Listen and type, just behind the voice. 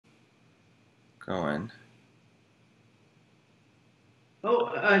Going.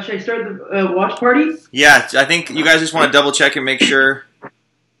 Oh, should I start the watch party? Yeah, I think you guys just want to double check and make sure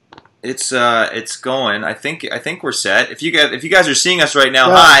it's going. I think we're set. If you guys are seeing us right now,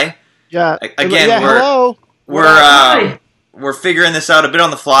 Yeah. hi. Yeah. Again, yeah, hello. we're figuring this out a bit on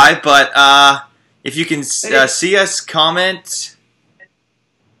the fly, but if you can see us, comment.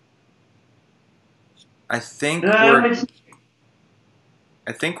 I think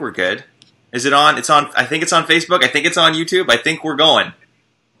we're good. Is it on? It's on. I think it's on Facebook. I think it's on YouTube. I think we're going.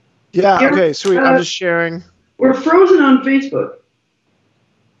 Yeah. Okay. Sweet. I'm just sharing. We're frozen on Facebook.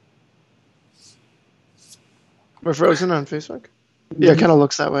 We're frozen on Facebook. Yeah, it kind of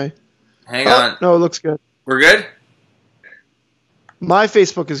looks that way. Hang on. No, it looks good. We're good. My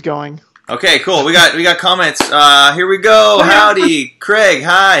Facebook is going. Okay, cool. We got comments. Here we go. Howdy, Craig.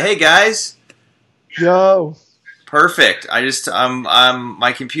 Hi. Hey guys. Yo. Perfect.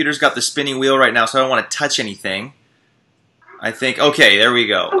 My computer's got the spinning wheel right now, so I don't want to touch anything. I think. Okay, there we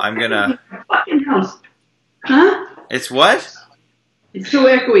go. I'm gonna. Fucking house. Huh? It's what? It's so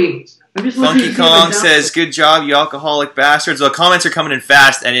echoey. I'm just Funky Kong says, "Good job, you alcoholic bastards." Well, comments are coming in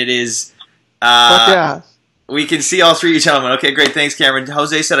fast, and it is. Fuck yeah. We can see all three of you gentlemen. Okay, great. Thanks, Cameron.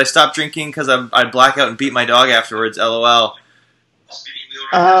 Jose said, "I stopped drinking because I'd black out and beat my dog afterwards." LOL.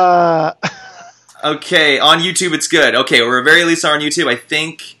 Okay, on YouTube it's good. Okay, we're very least on YouTube. I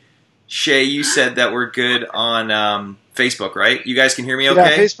think, Shay, you said that we're good on Facebook, right? You guys can hear me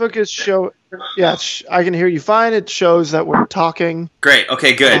okay? Yeah, Facebook is Yeah, I can hear you fine. It shows that we're talking. Great.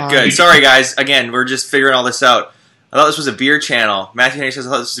 Okay, good, good. Sorry, guys. Again, we're just figuring all this out. I thought this was a beer channel. Matthew Henry says,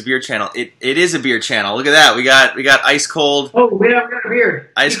 I thought this was a beer channel. It is a beer channel. Look at that. We got ice cold. Oh, we got a beer.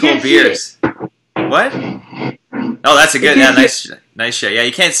 Ice cold beers. What? Oh, that's a good. Yeah, nice shit. Yeah,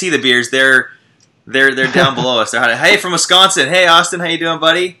 you can't see the beers. They're down below us. Hey, from Wisconsin. Hey, Austin. How you doing,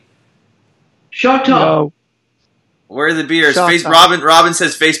 buddy? Shut up. Where are the beers? Robin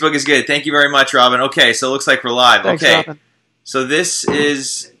says Facebook is good. Thank you very much, Robin. Okay, so it looks like we're live. Thanks, okay. Robin. So this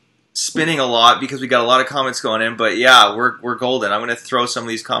is spinning a lot because we got a lot of comments going in, but yeah, we're golden. I'm going to throw some of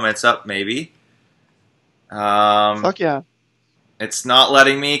these comments up maybe. Fuck yeah. It's not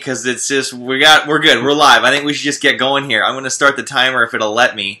letting me because it's just we're good. We're live. I think we should just get going here. I'm going to start the timer if it'll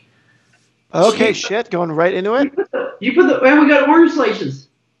let me. Okay, shit, going right into it. We got orange slices.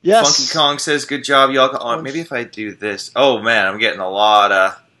 Yes. Funky Kong says, "Good job, y'all." Oh, maybe if I do this. Oh man, I'm getting a lot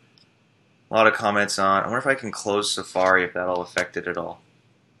of comments on. I wonder if I can close Safari if that'll affect it at all.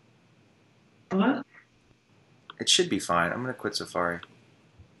 What? It should be fine. I'm gonna quit Safari.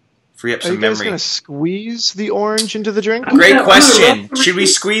 Free up some Are you guys memory. gonna squeeze the orange into the drink? Great question. Should we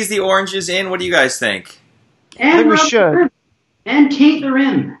squeeze the oranges in? What do you guys think? I think we should. And taint the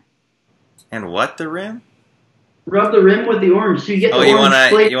rim. And what the rim? Rub the rim with the orange, so you get the you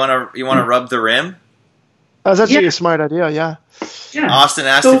orange wanna rub the rim? That's actually a smart idea. Yeah. Yeah. Austin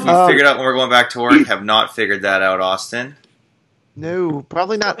asked if we figured out when we're going back to work. Have not figured that out, Austin. No,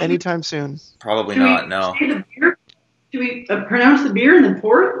 probably not anytime soon. Probably not. No. Should we pronounce the beer and then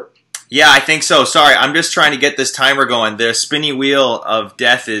pour it? Yeah, I think so. Sorry, I'm just trying to get this timer going. The spinny wheel of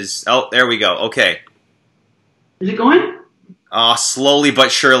death is... Oh, there we go. Okay. Is it going? Slowly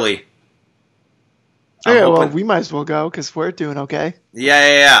but surely. Okay, well, we might as well go because we're doing okay.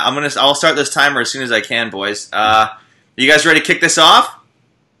 Yeah. I'll start this timer as soon as I can, boys. You guys ready to kick this off?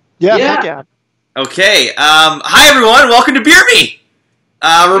 Yeah, fuck yeah. Okay. Hi, everyone. Welcome to Beer Me.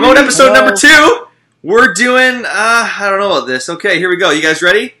 Remote episode number 2. We're doing... I don't know about this. Okay, here we go. You guys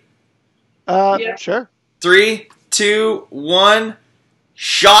ready? Sure. 3, 2, 1.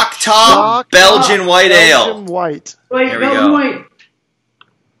 Shock Top Belgian White Ale. Belgian White. There we go. White.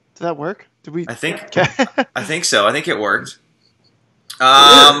 Did that work? Did we? I think so. I think it worked.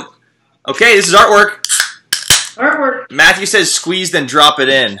 Okay, this is artwork. Artwork. Matthew says squeeze then drop it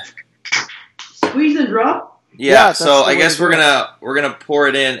in. Squeeze and drop? Yeah, so I guess we're gonna pour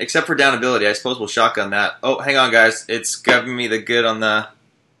it in, except for downability. I suppose we'll shotgun that. Oh, hang on, guys. It's giving me the good on the...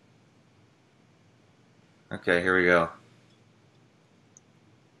 Okay, here we go.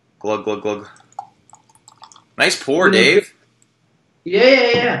 Glug, glug, glug. Nice pour, Dave.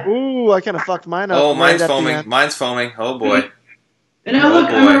 Yeah. Ooh, I kind of fucked mine up. Oh, mine's foaming. Mine's foaming. Oh, boy. And now look,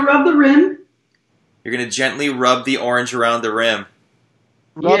 I'm going to rub the rim. You're going to gently rub the orange around the rim.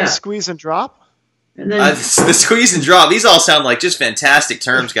 Rub, squeeze, and drop? And then the squeeze and drop. These all sound like just fantastic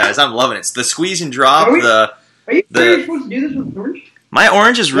terms, guys. I'm loving it. It's the squeeze and drop. Are you supposed to do this with orange? My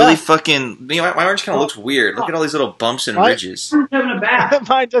orange is really fucking... My orange kind of looks weird. Look at all these little bumps and ridges. Mine's having a bath.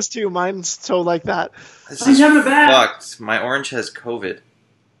 Mine does too. Mine's so like that. Mine's having a bath. Fucked. My orange has COVID.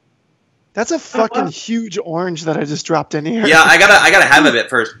 That's a fucking huge orange that I just dropped in here. Yeah, I gotta have a bit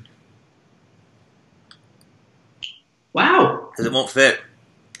first. Wow. Because it won't fit.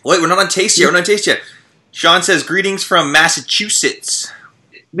 Wait, we're not on taste yet. We're not on taste yet. Sean says, greetings from Massachusetts.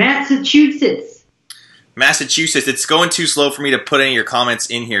 Massachusetts. It's going too slow for me to put any of your comments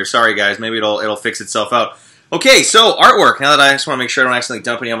in here. Sorry, guys. Maybe it'll fix itself out. Okay, so artwork. Now that I just want to make sure I don't accidentally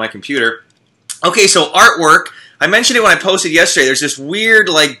dump any on my computer. Okay, so artwork. I mentioned it when I posted yesterday. There's this weird,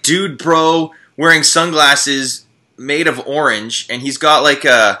 like, dude bro wearing sunglasses made of orange, and he's got, like,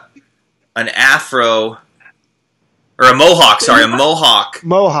 an afro, or a mohawk, sorry, a mohawk.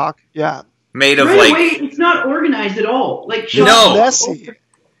 Mohawk, yeah. Made of, Wait, it's not organized at all. Like, no. Messy.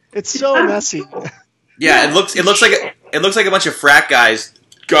 It's so messy. Yeah, it looks like a bunch of frat guys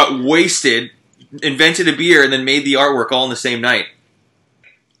got wasted, invented a beer, and then made the artwork all in the same night.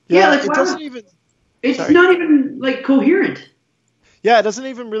 Yeah, like, it doesn't even... It's not even, like, coherent. Yeah, it doesn't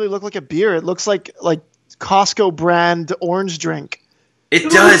even really look like a beer. It looks like Costco brand orange drink. It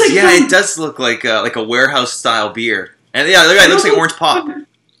does, like it does look like a warehouse style beer. And yeah, it looks like orange pop.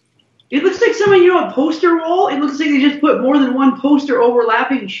 It looks like someone, a poster wall. It looks like they just put more than one poster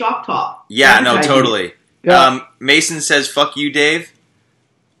overlapping shop top. Yeah, no, totally. Yeah. Mason says, "Fuck you, Dave."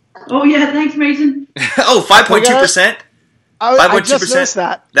 Oh yeah, thanks, Mason. 5.2%. I just noticed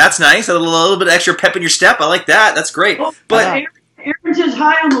that. That's nice. A little bit extra pep in your step. I like that. That's great. Oh, but Aaron says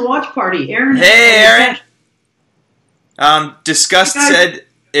hi on the watch party. Aaron. Hey, Aaron. Disgust said,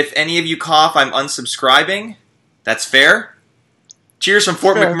 "If any of you cough, I'm unsubscribing." That's fair. Cheers from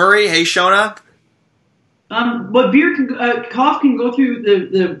Fort McMurray. Hey, Shona. But cough can go through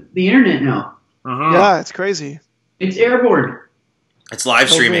the internet now. Yeah, it's crazy. It's airborne. It's live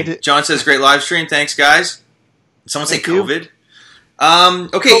streaming. John says, "Great live stream. Thanks, guys." Did someone say COVID?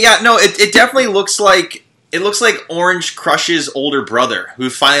 Okay, yeah, no, it definitely looks like Orange Crush's older brother,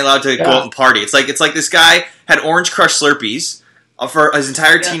 who's finally allowed to go out and party. It's like this guy had Orange Crush Slurpees for his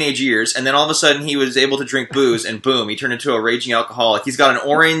entire teenage years, and then all of a sudden he was able to drink booze, and boom, he turned into a raging alcoholic. He's got an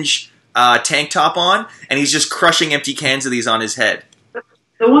orange tank top on, and he's just crushing empty cans of these on his head.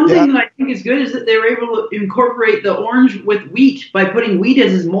 The one thing that I think is good is that they were able to incorporate the orange with wheat by putting wheat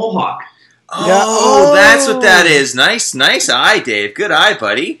as his mohawk. Oh, that's what that is. Nice eye, Dave. Good eye,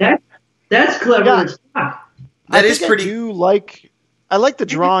 buddy. That's clever as fuck. That is pretty. I like the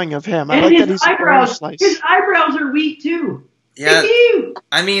drawing of him. I and like his that he's eyebrows. slice. His eyebrows are wheat too. Yeah,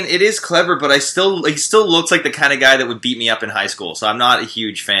 I mean, it is clever, but he still looks like the kind of guy that would beat me up in high school. So I'm not a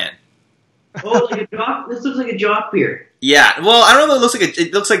huge fan. Oh, like a jock. This looks like a jock beer. Yeah, well, I don't know.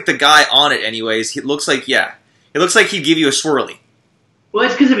 It looks like the guy on it, anyways. It looks like he'd give you a swirly. Well,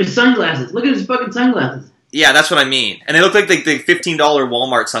 it's because of his sunglasses. Look at his fucking sunglasses. Yeah, that's what I mean. And they look like the $15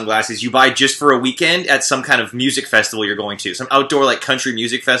 Walmart sunglasses you buy just for a weekend at some kind of music festival you're going to. Some outdoor, like, country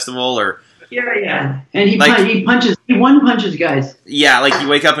music festival or... Yeah. And he one-punches guys. Yeah, like you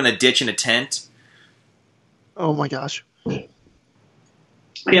wake up in a ditch in a tent. Oh, my gosh.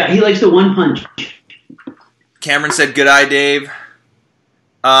 Yeah, he likes the one-punch. Cameron said, "Good eye, Dave."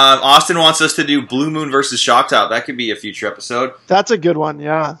 Austin wants us to do Blue Moon versus Shock Top. That could be a future episode. That's a good one,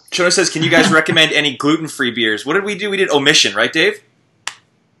 yeah. Shona says, "Can you guys recommend any gluten-free beers?" What did we do? We did Omission, right, Dave?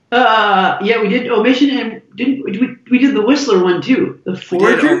 Yeah, we did Omission, and we did the Whistler one too. The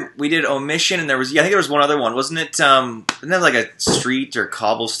Forager. We did Omission, and I think there was one other one, wasn't it? Isn't that like a street or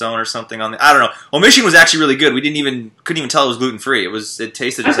cobblestone or something on the? I don't know. Omission was actually really good. We couldn't even tell it was gluten-free. It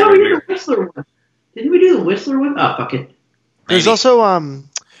tasted just like a beer. I thought we did the Whistler one. Didn't we do the Whistler one? Oh, fuck it. There's also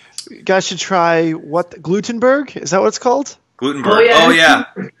you guys should try Glutenberg? Is that what it's called? Glutenberg. Oh yeah.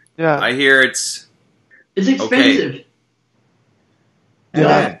 Yeah. I hear it's expensive. Okay.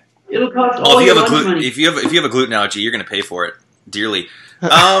 Yeah. It'll cost if you have a gluten allergy, you're going to pay for it dearly.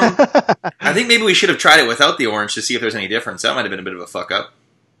 I think maybe we should have tried it without the orange to see if there's any difference. That might have been a bit of a fuck up.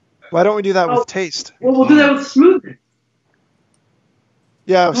 Why don't we do that with taste? Well, we'll do that with smoothness.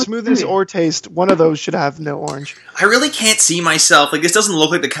 Yeah, smoothness or taste. One of those should have no orange. I really can't see myself. Like, this doesn't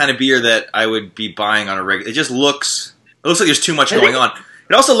look like the kind of beer that I would be buying on a regular. It just looks like there's too much going on.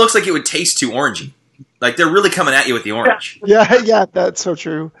 It also looks like it would taste too orangey. Like, they're really coming at you with the orange. Yeah, that's so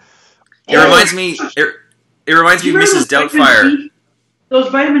true. It reminds me of Mrs. Doubtfire. Those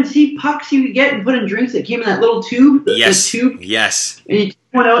vitamin C pucks you could get and put in drinks that came in that little tube? Yes. The tube? Yes. And you take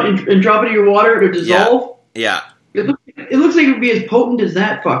one out and drop it in your water to dissolve? Yeah. It looks like it would be as potent as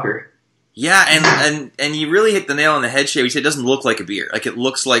that fucker. Yeah, and you really hit the nail on the head, Shay. You said it doesn't look like a beer. Like, it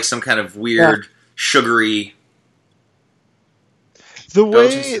looks like some kind of weird, sugary... The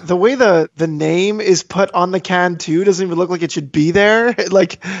way the name is put on the can too doesn't even look like it should be there. It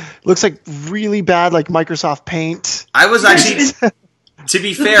looks like really bad, like Microsoft Paint. I was actually To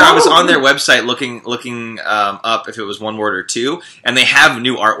be fair, I was on their website looking up if it was one word or two, and they have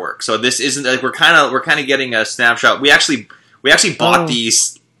new artwork. So this isn't like we're kind of getting a snapshot. We actually bought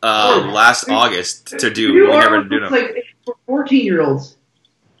these last August to do. We never do them. Like for 14-year-olds.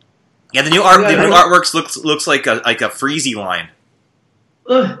 Yeah, the new artworks looks like a Freezy line.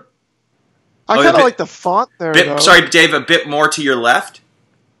 Ugh. I kind of like the font there. Sorry, Dave. A bit more to your left.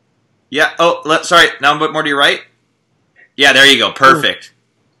 Yeah. Oh, sorry. Now a bit more to your right. Yeah, there you go. Perfect.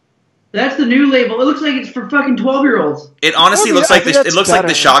 That's the new label. It looks like it's for fucking 12-year-olds. It honestly looks like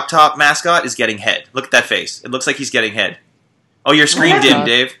the Shock Top mascot is getting head. Look at that face. It looks like he's getting head. Oh, your screen dimmed,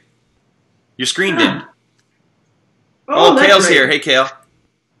 Dave. Your screen dimmed. Oh, Kale's here. Hey, Kale.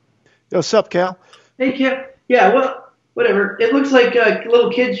 Yo, what's up, Kale? Hey, Kale. Yeah, well, whatever. It looks like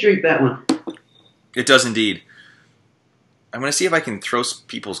little kids drink that one. It does indeed. I'm going to see if I can throw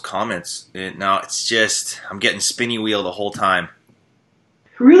people's comments in. No, it's just, I'm getting spinny wheel the whole time.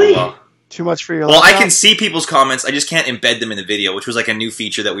 Really? Too much for your laptop? I can see people's comments. I just can't embed them in the video, which was like a new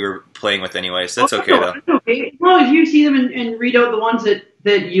feature that we were playing with anyway. So that's okay, though. That's okay. As long as you see them and read out the ones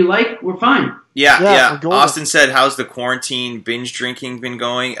that you like, we're fine. Yeah. Austin said, how's the quarantine binge drinking been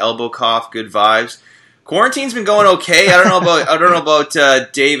going? Elbow cough, good vibes. Quarantine's been going okay. I don't know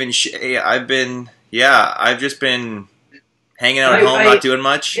about Dave and Shay. I've just been hanging out at home, not doing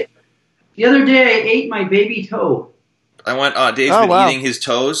much. The other day, I ate my baby toe. I went. Dave's been eating his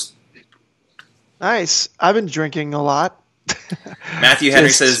toes. Nice. I've been drinking a lot. Matthew Henry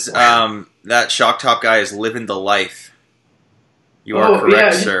says that Shock Top guy is living the life. You are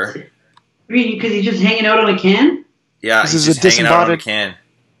correct, sir. I mean, because he's just hanging out on a can? Yeah, he's just hanging out on a can.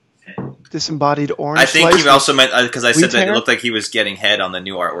 Disembodied orange. I think he also meant because I said that it looked like he was getting head on the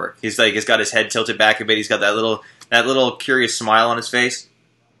new artwork. He's got his head tilted back a bit. He's got that little curious smile on his face.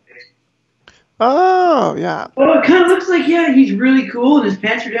 Oh yeah. Well, it kind of looks like he's really cool and his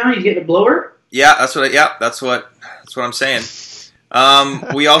pants are down. He's getting a blower. Yeah, that's what I'm saying.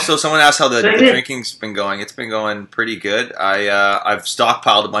 Someone asked how the drinking's been going. It's been going pretty good. I've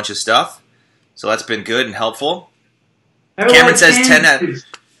stockpiled a bunch of stuff, so that's been good and helpful. Cameron says 10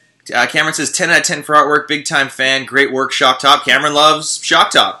 out of 10 for artwork. Big time fan. Great work, Shock Top. Cameron loves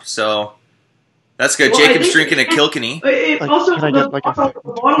Shock Top, so that's good. Well, Jacob's drinking a Kilkenny. The bottles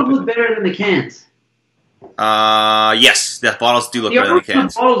look better than the cans. Yes, the bottles do look better than the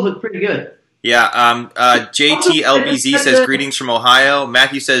cans. The bottles look pretty good. Yeah, JTLBZ says, greetings from Ohio.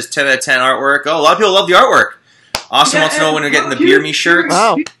 Matthew says, 10 out of 10 artwork. Oh, a lot of people love the artwork. Austin wants to know when we're getting the Beer Me shirts.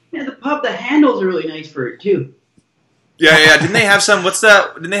 Wow. Yeah, the pub, the handles are really nice for it, too. Yeah. Didn't they have some,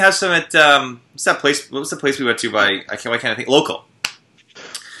 didn't they have some at, what's that place, what was the place we went to why can't I think? Local.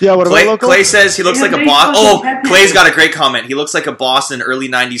 Yeah, what about Local? Clay says he looks like a boss. Oh, Clay's got a great comment. He looks like a boss in an early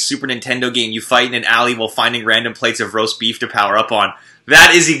 90s Super Nintendo game. You fight in an alley while finding random plates of roast beef to power up on.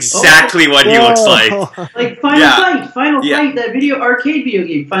 That is exactly what he looks like. Like Final Fight, that arcade video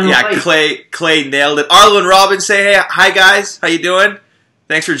game, Final Fight. Clay nailed it. Arlo and Robin say, hey, hi guys, how you doing?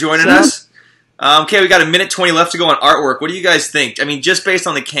 Thanks for joining us. Okay, we got a minute 20 left to go on artwork. What do you guys think? I mean, just based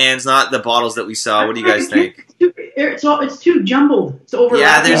on the cans, not the bottles that we saw. What do you guys think? It's too jumbled. It's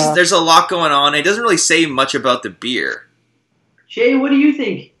overlapping. Yeah, there's a lot going on. It doesn't really say much about the beer. Shay, what do you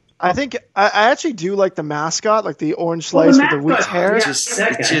think? I think I actually do like the mascot, like the orange slice with the wheat hair.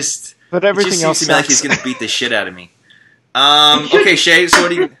 But everything else seems to me like he's going to beat the shit out of me. Okay, Shay, so what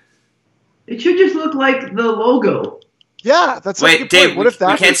do you... It should just look like the logo. Yeah, that's Wait, Dave, we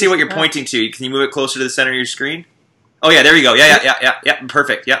can't see what you're pointing to. Can you move it closer to the center of your screen? Oh, yeah, there you go. Yeah,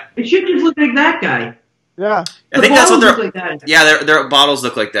 perfect, yeah. It should just look like that guy. Yeah. I think that's what their bottles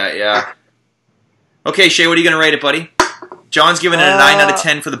look like that, yeah. Okay, Shay, what are you going to rate it, buddy? John's giving it a 9 out of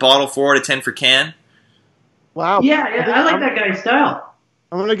 10 for the bottle, 4 out of 10 for can. Wow. Yeah, I like that guy's style.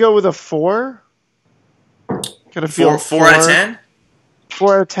 I'm going to go with a 4. Gotta feel 4 out of 10?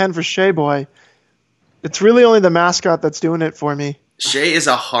 4 out of 10 for Shay Boy. It's really only the mascot that's doing it for me. Shay is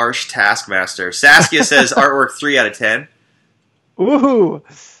a harsh taskmaster. Saskia says artwork 3 out of 10. Ooh.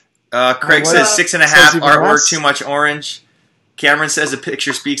 Craig says 6.5 artwork, too much orange. Cameron says the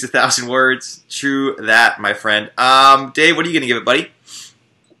picture speaks 1,000 words. True that, my friend. Dave, what are you going to give it, buddy?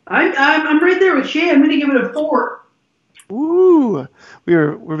 I'm right there with Shay. I'm going to give it a 4. Ooh.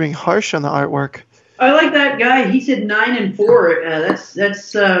 We're being harsh on the artwork. I like that guy. He said 9 and 4.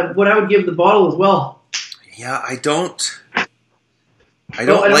 That's what I would give the bottle as well. Yeah, I don't like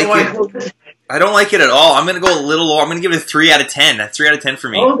it. I don't like it at all. I'm going to go a little lower. I'm going to give it a 3 out of 10. That's 3 out of 10 for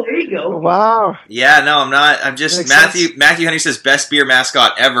me. Oh, there you go. Wow. Yeah, no, I'm not. I'm just Matthew Henry says best beer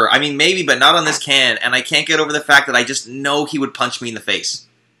mascot ever. I mean, maybe, but not on this can. And I can't get over the fact that I just know he would punch me in the face.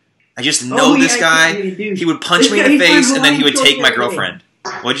 I just know this guy. He would punch me in the face, and then he would take my girlfriend.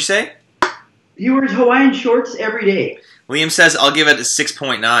 What'd you say? He wears Hawaiian shorts every day. Liam says, I'll give it a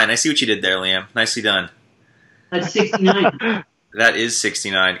 6.9. I see what you did there, Liam. Nicely done. That's 69. That is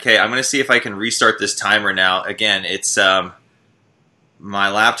 69. Okay, I'm going to see if I can restart this timer now. Again, it's my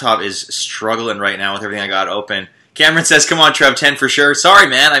laptop is struggling right now with everything I got open. Cameron says, come on, Trev, 10 for sure. Sorry,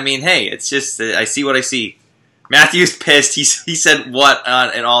 man. I mean, hey, it's just, I see what I see. Matthew's pissed. He said what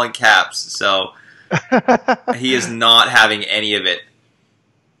and all in caps. So he is not having any of it.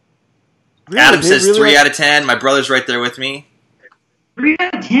 Really? Adam says 3 out of 10. My brother's right there with me. 3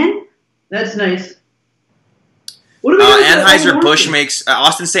 out of 10? That's nice. What about Anheuser-Busch makes...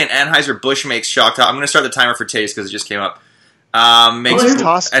 Austin's saying Anheuser-Busch makes Shock Top. I'm going to start the timer for taste because it just came up. And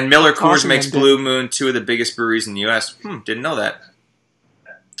Miller Coors makes Blue Moon, 2 of the biggest breweries in the U.S. Didn't know that.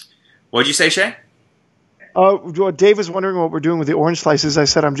 What'd you say, Shay? Dave was wondering what we're doing with the orange slices. I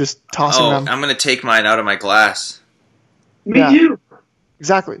said I'm just tossing them. I'm going to take mine out of my glass. Me too.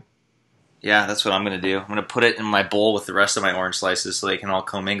 Exactly. Yeah, that's what I'm going to do. I'm going to put it in my bowl with the rest of my orange slices so they can all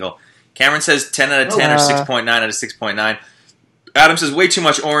commingle. Cameron says 10 out of 10 or 6.9 out of 6.9. Adam says way too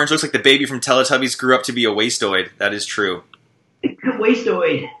much orange. Looks like the baby from Teletubbies grew up to be a wasteoid. That is true.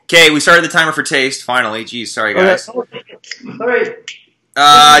 Wasteoid. Okay, we started the timer for taste, finally. Jeez, sorry, guys. All right.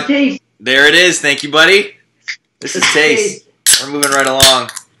 Taste. There it is. Thank you, buddy. This is taste. We're moving right along.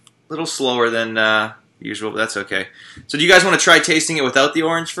 A little slower than usual, but that's okay. So do you guys want to try tasting it without the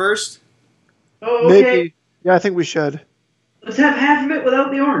orange first? Oh, okay. Maybe. Yeah, I think we should. Let's have half of it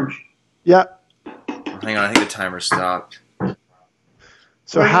without the orange. Yeah. Hang on, I think the timer stopped.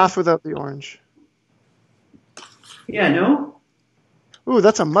 So half without the orange. Yeah, no? Ooh,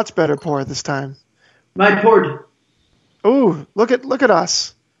 that's a much better pour this time. My poured. Ooh, look at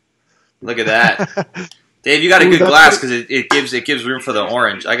us. Look at that. Dave, you got a good glass because it gives room for the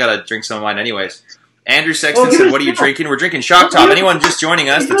orange. I got to drink some of mine anyways. Andrew Sexton said, what are you drinking? We're drinking Shock Top. Anyone just joining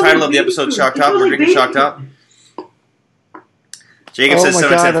us, the title of the episode, Shock Top. We're drinking Shock Top. Jacob says 7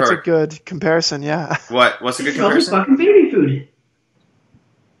 God, that's a good comparison, yeah. What? What's a good comparison? Fucking baby food.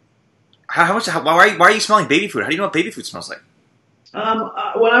 Why are you smelling baby food? How do you know what baby food smells like?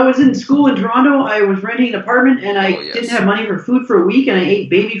 When I was in school in Toronto, I was renting an apartment, and I didn't have money for food for a week, and I ate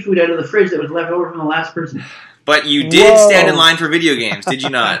baby food out of the fridge that was left over from the last person. But you did stand in line for video games, did you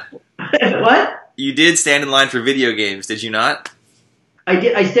not? What? You did stand in line for video games, did you not? I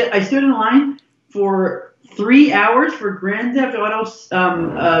did. I stood in line for 3 hours for Grand Theft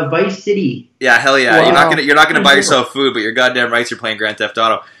Auto Vice City. Yeah, hell yeah. Wow. You're not gonna buy yourself food, but you're goddamn right you're playing Grand Theft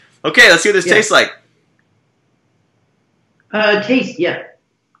Auto. Okay, let's see what this tastes like. Taste, yeah.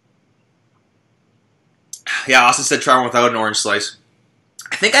 Yeah, Austin said try one without an orange slice.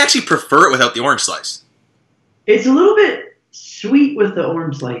 I think I actually prefer it without the orange slice. It's a little bit sweet with the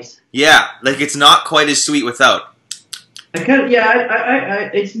orange slice. Yeah, like it's not quite as sweet without.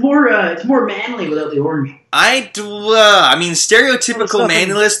 It's more manly without the orange. I mean, stereotypical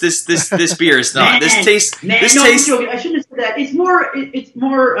manliness. This beer is not. This tastes. I shouldn't have said that. It's more.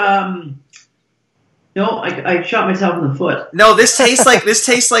 No, I shot myself in the foot. No, this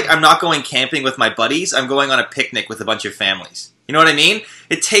tastes like I'm not going camping with my buddies. I'm going on a picnic with a bunch of families. You know what I mean?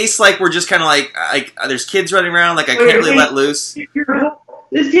 It tastes like we're just kind of like there's kids running around. Like I can't really let loose.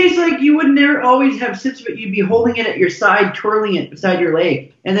 This tastes like you would never always have sips of it. You'd be holding it at your side, twirling it beside your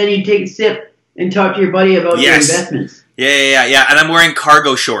leg, and then you'd take a sip and talk to your buddy about your investments. Yeah. And I'm wearing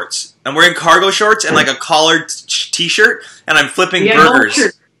cargo shorts. And like a collared t-shirt, and I'm flipping burgers.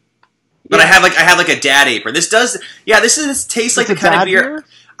 Sure. But I have like a dad apron. This tastes like the kind of beer.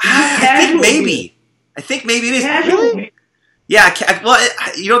 I think maybe it is. Really? Yeah. Well,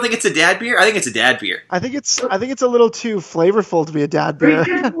 you don't think it's a dad beer? I think it's a dad beer. I think it's a little too flavorful to be a dad beer.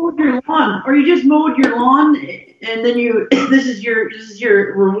 Or you just mowed your lawn, and then this is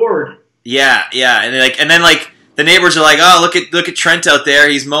your reward. Yeah, and then the neighbors are like, oh, look at Trent out there.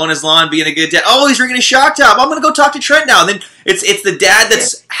 He's mowing his lawn, being a good dad. Oh, he's drinking a Shock Top. I'm gonna go talk to Trent now. And then it's the dad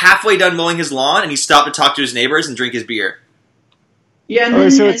that's halfway done mowing his lawn, and he stopped to talk to his neighbors and drink his beer. Yeah, and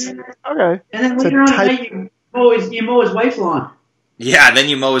then later on tonight you mow his wife's lawn. Yeah, then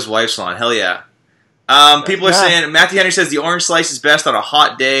you mow his wife's lawn. Hell yeah. People are saying, Matthew Henry says the orange slice is best on a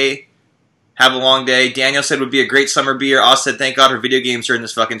hot day. Have a long day. Daniel said would be a great summer beer. Austin said, thank God for video games during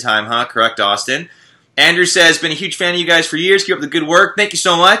this fucking time, huh? Correct, Austin. Andrew says, been a huge fan of you guys for years. Keep up the good work. Thank you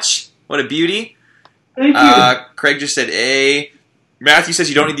so much. What a beauty. Thank you. Craig just said A. Matthew says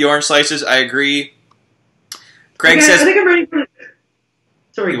you don't need the orange slices. I agree. Craig says... I think I'm ready for...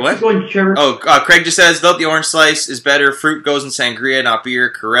 Sorry, what? Going, Trevor. Craig just says, without the orange slice is better. Fruit goes in sangria, not beer.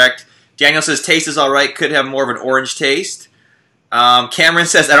 Correct. Daniel says, taste is alright. Could have more of an orange taste. Cameron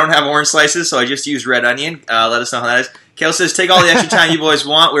says, I don't have orange slices, so I just use red onion. Let us know how that is. Kale says, take all the extra time you boys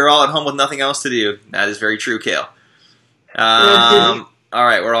want. We're all at home with nothing else to do. That is very true, Kale. All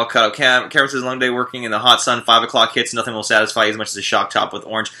right, we're all cut up. Cameron says, long day working in the hot sun, 5 o'clock hits, nothing will satisfy you as much as a shock top with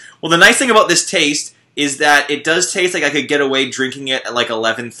orange. Well, the nice thing about this taste is that it does taste like I could get away drinking it at like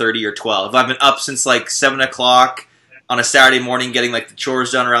 11:30 or 12. If I've been up since like 7 o'clock on a Saturday morning getting like the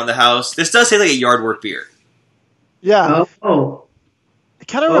chores done around the house, this does taste like a yard work beer. Yeah. It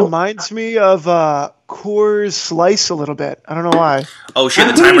kind of reminds me of Coors Slice a little bit. I don't know why. Oh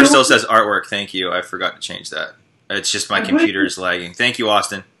shit, the timer still says artwork. Thank you. I forgot to change that. It's just my computer is lagging. Thank you,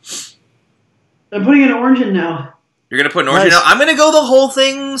 Austin. I'm putting an orange in now. You're going to put an orange in now? I'm going to go the whole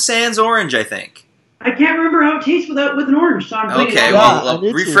thing sans orange, I think. I can't remember how it tastes with an orange, so I'm putting it well,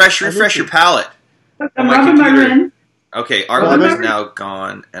 refresh your palate. I'm rubbing my rim. Okay, artwork is now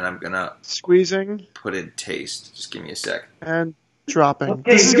gone, and I'm going to squeezing. Put in taste. Just give me a sec. And dropping.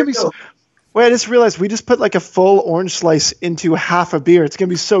 Okay, this is going to be so... Wait, I just realized we just put like a full orange slice into half a beer. It's going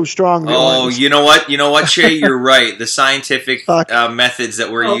to be so strong. Orange. You know what, Shay? You're right. The scientific methods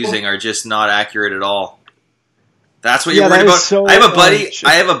that we're using are just not accurate at all. That's what you're worried about. So I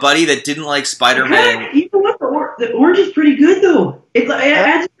have a buddy that didn't like Spider-Man. You know what? The orange is pretty good though. It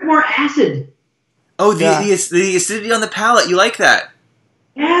adds a bit more acid. Oh, the acidity on the palate. You like that?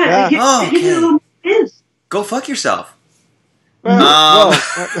 Yeah. It gives it a little fizz. Go fuck yourself.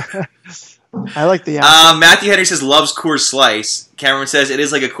 I like the acid. Matthew Henry says loves Coors Slice. Cameron says it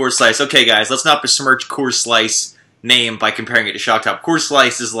is like a Coors Slice. Okay, guys, let's not besmirch Coors Slice name by comparing it to Shock Top. Coors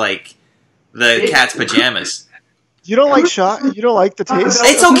Slice is like the cat's pajamas. You don't like You don't like the taste?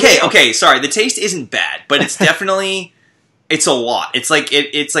 It's okay. Okay, sorry. The taste isn't bad, but it's definitely it's a lot. It's like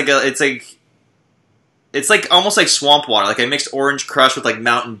it's like almost like swamp water. Like I mixed Orange Crush with like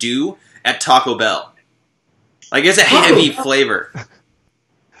Mountain Dew at Taco Bell. Like it's a heavy flavor.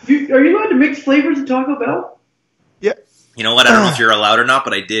 Are you allowed to mix flavors at Taco Bell? Yeah. You know what? I don't know if you're allowed or not,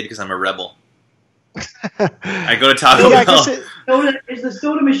 but I did because I'm a rebel. I go to Taco Bell. Is the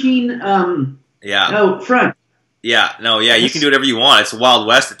soda machine out front? Yeah. No, yeah. You can do whatever you want. It's the Wild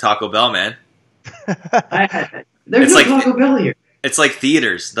West at Taco Bell, man. There's no Taco Bell here. It's like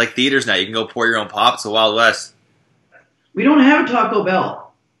theaters. Like theaters now. You can go pour your own pop. It's the Wild West. We don't have a Taco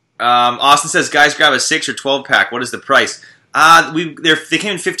Bell. Austin says, guys, grab a 6 or 12 pack. What is the price? They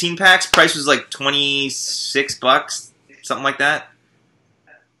came in 15 packs. Price was like $26, something like that,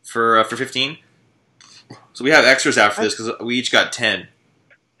 for 15. So we have extras after this because we each got 10.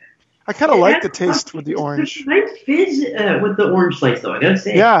 I kind of like the taste with the orange. There's nice fizz with the orange slice, though. I gotta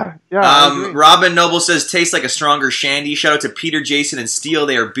say. Yeah. Robin Noble says tastes like a stronger shandy. Shout out to Peter, Jason, and Steele.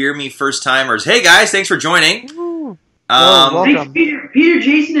 They are Beer Me first timers. Hey guys, thanks for joining. Thanks, Peter,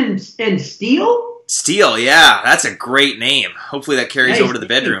 Jason, and Steele. Steele, yeah, that's a great name. Hopefully that carries over to the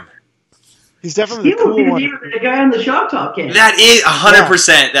bedroom. He's definitely the cool one. The guy on the Shock Top can. That is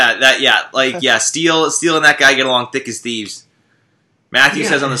 100%. Steele and that guy get along thick as thieves. Matthew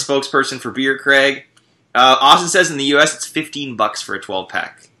says I'm the spokesperson for beer, Craig. Austin says in the U.S. it's $15 for a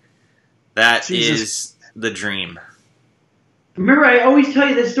 12-pack. That is the dream. Remember, I always tell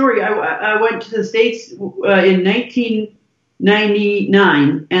you this story. I went to the States in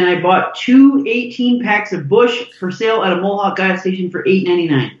 1999, and I bought 2 18-packs of Busch for sale at a Mohawk gas station for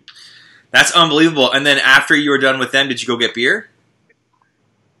 $8.99. That's unbelievable. And then after you were done with them, did you go get beer?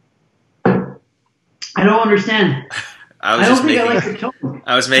 I don't understand. I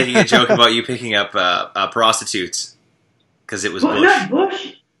was making a joke about you picking up prostitutes because it was Busch. Not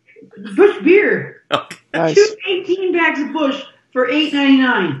Busch. Busch beer. Okay. Nice. 2 18-packs of Busch for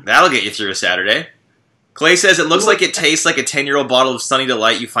 $8.99. That'll get you through a Saturday. Clay says it looks like it tastes like a 10-year-old bottle of Sunny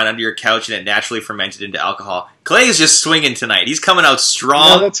Delight you find under your couch and it naturally fermented into alcohol. Clay is just swinging tonight. He's coming out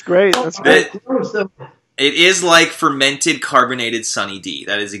strong. No, that's great. It is like fermented carbonated Sunny D.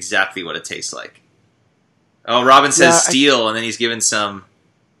 That is exactly what it tastes like. Oh, Robin says Steel, and then he's given some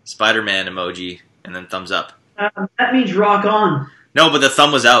Spider-Man emoji, and then thumbs up. That means rock on. No, but the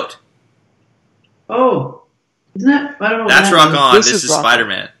thumb was out. Oh. Isn't that? I don't know. That's rock on. This is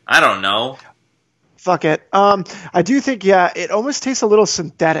Spider-Man. I don't know. Fuck it. I do think, it almost tastes a little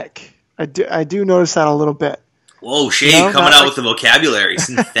synthetic. I do notice that a little bit. Whoa, Shane, coming out with the vocabulary.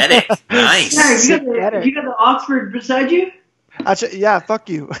 Synthetic. Nice. Yeah, you got the Oxford beside you? Actually, yeah, fuck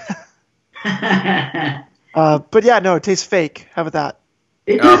you. But yeah, no, it tastes fake. How about that?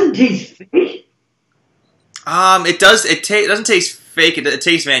 It doesn't taste fake? It does. It doesn't taste fake. It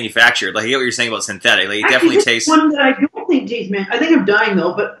tastes manufactured. Like, I get what you're saying about synthetic. Like, it definitely tastes... one that I don't think tastes I think I'm dying,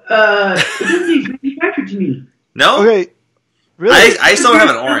 though, but it doesn't taste manufactured to me. No? Okay. Really? I still have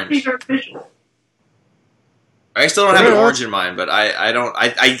an orange. Artificial. I still don't have an orange in mine, but I don't.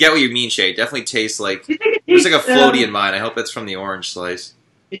 I get what you mean, Shay. It definitely tastes like there's like a floaty in mine. I hope that's from the orange slice.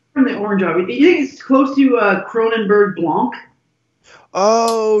 It's from the orange, obviously. You think it's close to Kronenberg Blanc?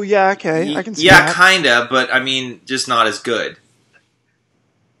 Oh yeah, okay, I can see that. Yeah, kinda, but I mean, just not as good.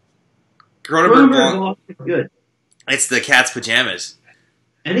 Kronenberg Blanc is good. It's the cat's pajamas.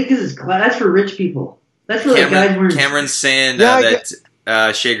 I think because that's for rich people. That's for guys wearing. Cameron's saying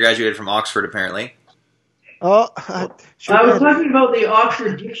that Shay graduated from Oxford, apparently. Oh, I was talking about the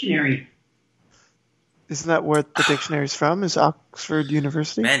Oxford Dictionary. Isn't that where the dictionary's from? Is Oxford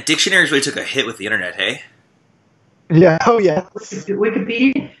University? Man, dictionaries really took a hit with the internet, hey? Yeah. Oh, yeah.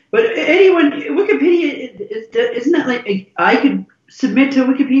 Wikipedia, but Wikipedia isn't that like I could submit to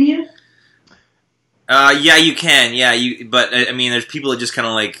Wikipedia? Yeah, you can. Yeah, but I mean, there's people that just kind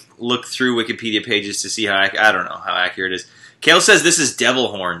of like look through Wikipedia pages to see how I don't know how accurate it is. Kale says this is devil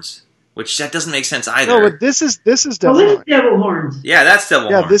horns, which that doesn't make sense either. No, but this is devil horns. This is devil horns. Yeah, that's devil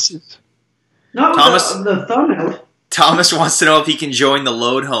horns. Yeah, this is not Thomas, with the thumb out. Thomas wants to know if he can join the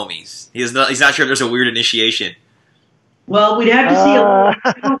load homies. He's not sure if there's a weird initiation. Well, we'd have to see.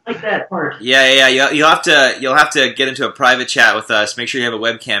 I don't like that part. Yeah. You'll have to get into a private chat with us. Make sure you have a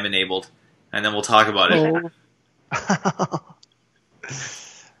webcam enabled. And then we'll talk about it.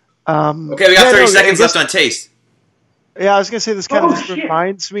 Okay, we got 30 seconds left on taste. Yeah, I was gonna say this kind of just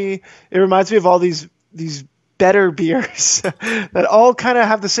reminds me. It reminds me of all these better beers that all kind of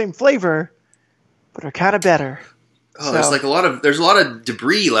have the same flavor, but are kind of better. Oh, there's a lot of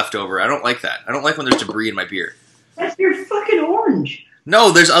debris left over. I don't like that. I don't like when there's debris in my beer. That's your fucking orange.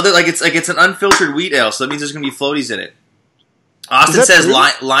 No, there's other it's an unfiltered wheat ale, so that means there's gonna be floaties in it. Austin says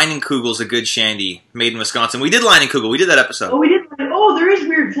Leinenkugel's a good shandy made in Wisconsin. We did Leinenkugel. We did that episode. Oh, we did. Oh, there is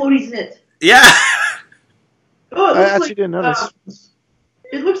weird floaties in it. Yeah. Oh, I actually didn't notice.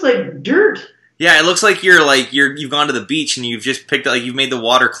 It looks like dirt. Yeah, it looks like you've gone to the beach and you've just picked up you've made the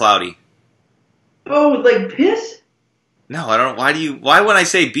water cloudy. Oh, like piss? No, I don't. Why when I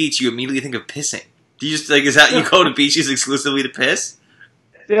say beach you immediately think of pissing? Do you just is that you go to beaches exclusively to piss?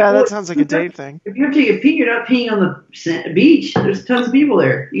 Yeah, that sounds like a Dave thing. If you have to take a pee, you're not peeing on the beach. There's tons of people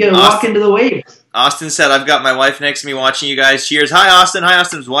there. You gotta walk into the waves. Austin said, I've got my wife next to me watching you guys. Cheers. Hi, Austin. Hi,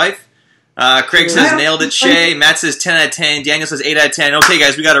 Austin's wife. Craig says, nailed it, Shay. Matt says, 10 out of 10. Daniel says, 8 out of 10. Okay,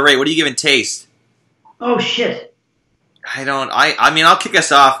 guys, we got to rate. What are you giving taste? Oh, shit. I mean, I'll kick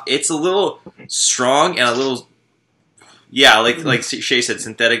us off. It's a little strong and a little, yeah, like Shay said,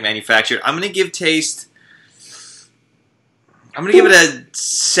 synthetic manufactured. I'm going to give taste... I'm going to give it a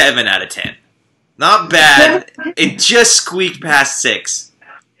 7 out of 10. Not bad. It just squeaked past 6.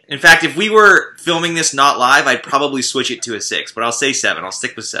 In fact, if we were filming this not live, I'd probably switch it to a 6. But I'll say 7. I'll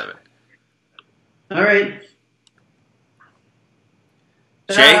stick with 7. All right.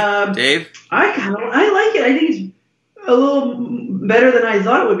 Shay? Dave? I like it. I think it's a little better than I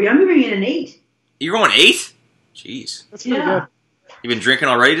thought it would be. I'm giving it an 8. You're going 8? Jeez. That's pretty good. You been drinking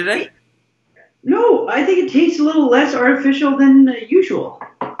already today? No, I think it tastes a little less artificial than usual.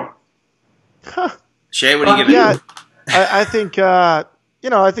 Huh. Shay, what do you give it? I think I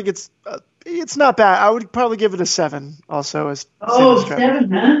think it's not bad. I would probably give it a 7. Also,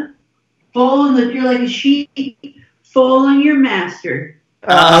 7, huh? You're like a sheep following your master.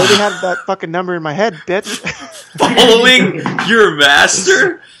 I already have that fucking number in my head, bitch. Following your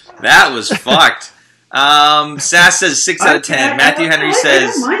master? That was fucked. Sass says 6 out of 10. Matthew Henry says...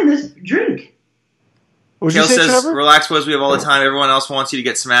 I don't mind this drink. Kale says, relax, boys, we have all the time. Everyone else wants you to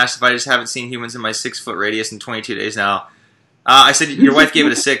get smashed. If I just haven't seen humans in my 6-foot radius in 22 days now. I said your wife gave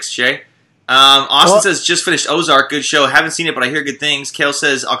it a 6, Shay. Austin says, just finished Ozark. Good show. Haven't seen it, but I hear good things. Kale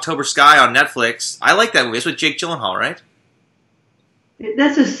says, October Sky on Netflix. I like that movie. It's with Jake Gyllenhaal, right?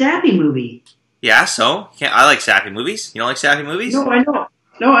 That's a sappy movie. Yeah, so? I like sappy movies. You don't like sappy movies? No, I know.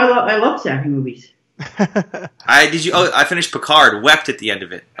 No, I love sappy movies. I finished Picard. Wept at the end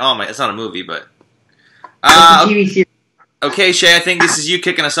of it. Oh, my, it's not a movie, but... TV series. Okay, Shay, I think this is you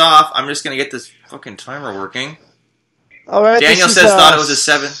kicking us off. I'm just going to get this fucking timer working. All right. Daniel says thought it was a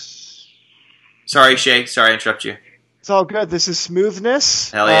 7. Sorry, Shay. Sorry I interrupt you. It's all good. This is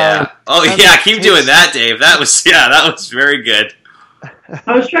Smoothness. Hell yeah. Keep doing that, Dave. That was very good.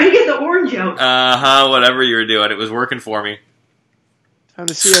 I was trying to get the orange out. Whatever you were doing. It was working for me. Time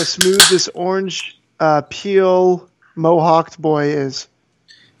to see how smooth this orange peel mohawked boy is.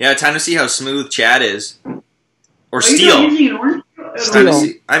 Yeah, time to see how smooth Chad is. Or Are Steel. You not using an orange?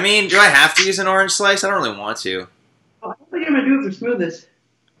 Steel. I mean, do I have to use an orange slice? I don't really want to. I don't think I'm going to do it for smoothness.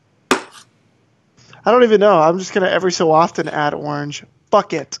 I don't even know. I'm just going to every so often add orange.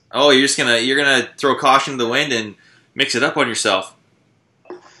 Fuck it. Oh, you're gonna throw caution to the wind and mix it up on yourself.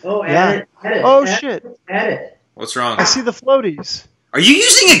 Oh, add it. Shit. Add it. What's wrong? I see the floaties. Are you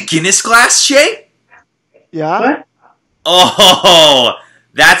using a Guinness glass, Shay? Yeah. What? Oh,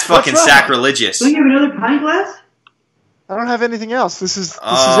 that's fucking sacrilegious. Don't you have another pint glass? I don't have anything else. This is it.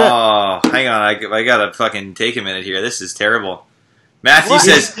 Oh, hang on. I gotta fucking take a minute here. This is terrible. Matthew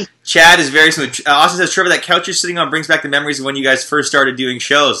says, Chad is very smooth. Austin says, Trevor, that couch you're sitting on brings back the memories of when you guys first started doing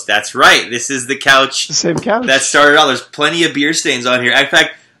shows. That's right. This is the couch. The same couch. That started all. There's plenty of beer stains on here. In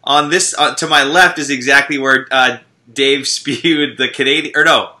fact, on this, to my left is exactly where Dave spewed the Canadian, or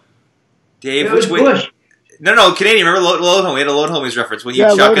no. Dave, which way? Bush. No, Canadian. Remember Load Home? We had a Load Homies reference when you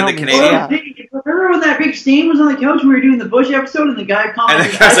chuck in the Canadian. Yeah. Remember when that big stain was on the couch when we were doing the Bush episode and the guy called and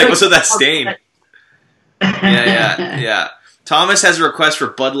the guy's like, what's with that stain? Yeah. Thomas has a request for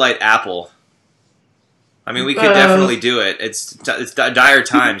Bud Light Apple. I mean, we could definitely do it. It's dire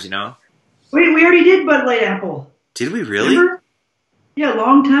times, you know? Wait, we already did Bud Light Apple. Did we really? Remember? Yeah, a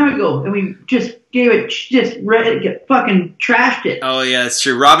long time ago. And we just gave it, fucking trashed it. Oh, yeah, that's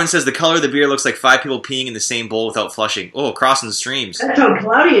true. Robin says the color of the beer looks like 5 people peeing in the same bowl without flushing. Oh, crossing the streams. That's how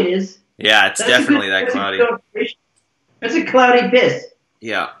cloudy it is. Yeah, it's definitely that cloudy. That's a cloudy piss.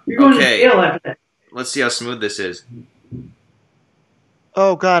 Yeah. You're going to jail after that. Let's see how smooth this is.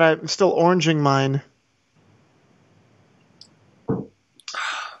 Oh, God, I'm still oranging mine.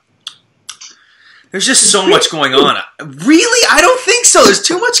 There's just so much going on. Really? I don't think so. There's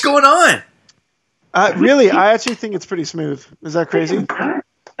too much going on. Really, I actually think it's pretty smooth. Is that crazy? I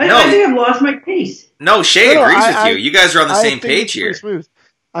think I've lost my taste. No, Shay agrees with you. You guys are on the same page here. Smooth.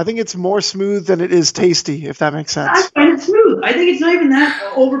 I think it's more smooth than it is tasty, if that makes sense. I find it smooth. I think it's not even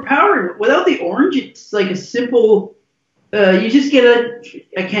that overpowering. Without the orange, it's like a simple... you just get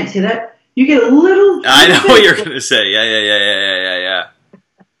I can't say that. You get a little... I know what you're going to say. Yeah.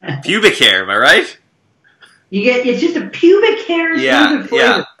 Pubic hair, am I right? It's just a pubic hair flavor.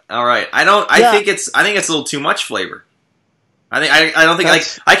 Yeah. All right. I think it's a little too much flavor. I don't think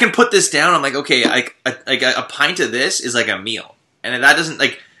I can put this down. I'm like, okay, a pint of this is like a meal. And that doesn't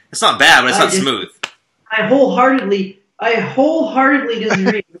it's not bad, but it's not smooth. I wholeheartedly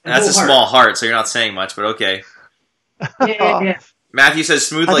disagree. That's a small heart, so you're not saying much, but okay. Yeah. Matthew says,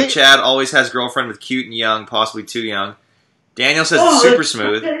 smooth like Chad, always has girlfriend with cute and young, possibly too young. Daniel says it's super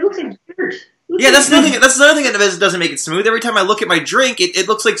smooth. It looks like dirt. Yeah, that's another thing that doesn't make it smooth. Every time I look at my drink, it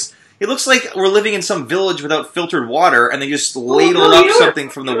looks like we're living in some village without filtered water, and they just ladled up something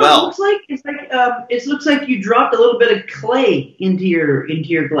from the well. It looks like you dropped a little bit of clay into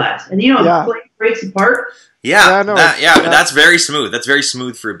your glass, and clay breaks apart. Yeah, that's very smooth. That's very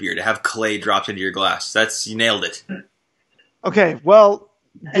smooth for a beer to have clay dropped into your glass. You nailed it. Okay, well,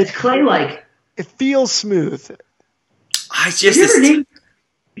 it's clay-like. It feels smooth. I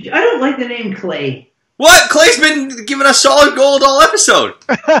don't like the name Clay. What? Clay's been giving us solid gold all episode.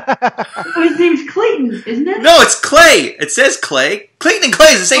 His name's Clayton, isn't it? No, it's Clay. It says Clay. Clayton and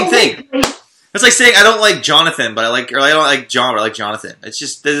Clay is the same thing. Clay. It's like saying I don't like Jonathan, but I don't like John, but I like Jonathan. It's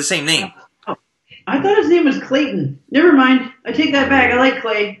just they're the same name. I thought his name was Clayton. Never mind. I take that back. I like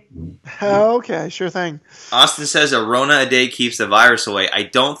Clay. Okay, sure thing. Austin says a Rona a day keeps the virus away. I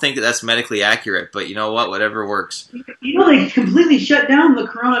don't think that's medically accurate, but you know what? Whatever works. They completely shut down the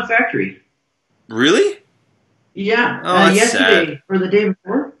Corona factory. Really? Yeah. Oh, that's yesterday sad. Or the day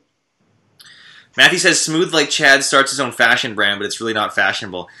before. Matthew says smooth like Chad starts his own fashion brand, but it's really not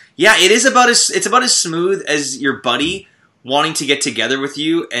fashionable. Yeah, it's about as smooth as your buddy wanting to get together with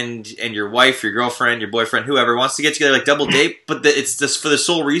you and your wife, your girlfriend, your boyfriend, whoever wants to get together like double date, but it's just for the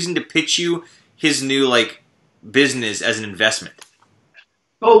sole reason to pitch you his new business as an investment.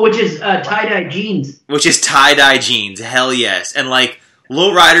 Oh, which is tie-dye jeans. Which is tie-dye jeans, hell yes. And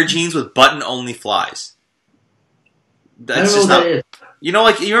low-rider jeans with button-only flies. That's just not... That is. You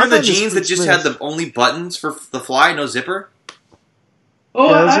remember the jeans that just had the only buttons for the fly, no zipper? Oh,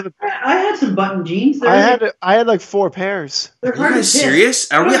 yeah, I had some button jeans. I had 4 pairs. Are you guys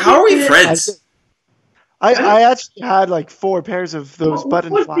serious? How are we friends? I actually had 4 pairs of those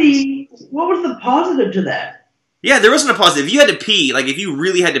button flies. What was the positive to that? Yeah, there wasn't a positive. If you had to pee, if you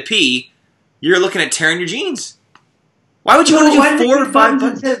really had to pee, you're looking at tearing your jeans. Why would you want to do 4 or 5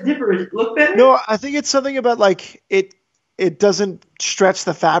 buttons? Instead of zipper? Does it look better? No, I think it's something about it doesn't stretch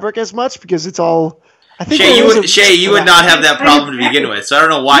the fabric as much because it's all... Shay, you would not have that problem to begin with, so I don't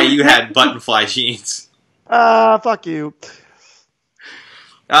know why you had button fly jeans. Fuck you.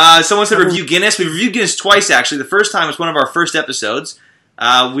 Someone said review Guinness. We reviewed Guinness twice, actually. The first time was one of our first episodes.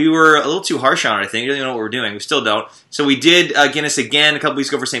 We were a little too harsh on it, I think. We don't even know what we're doing. We still don't. So we did Guinness again a couple weeks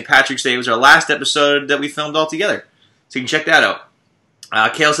ago for St. Patrick's Day. It was our last episode that we filmed all together. So you can check that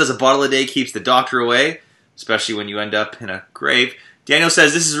out. Kale says a bottle a day keeps the doctor away, especially when you end up in a grave. Daniel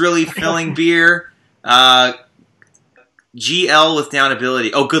says this is really filling beer. GL with down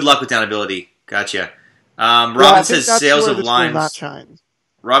ability. Oh, good luck with down ability. Gotcha. Robin says sales of limes.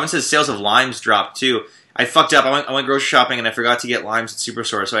 Robin says sales of limes dropped too. I fucked up. I went grocery shopping and I forgot to get limes at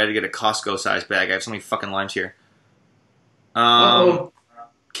Superstore, so I had to get a Costco size bag. I have so many fucking limes here.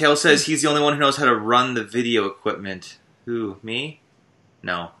 Kale says he's the only one who knows how to run the video equipment. Who? Me?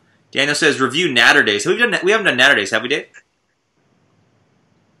 No. Daniel says review Natter Days. We haven't done Natter Days, have we, Dave?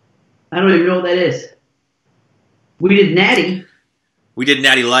 I don't even know what that is. We did Natty. We did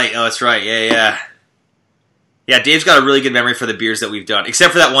Natty Light. Oh, that's right. Yeah. Yeah, Dave's got a really good memory for the beers that we've done.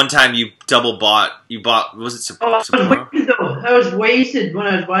 Except for that one time you bought, was it Sapporo? I was wasted when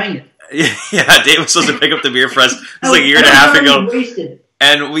I was buying it. Yeah, Dave was supposed to pick up the beer for us. It was like a year and a half ago. Wasted.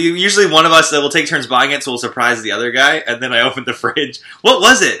 And we usually one of us that will take turns buying it, so we'll surprise the other guy. And then I opened the fridge. What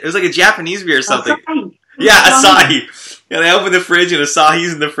was it? It was like a Japanese beer or something. Asahi. Yeah, Asahi. And I opened the fridge and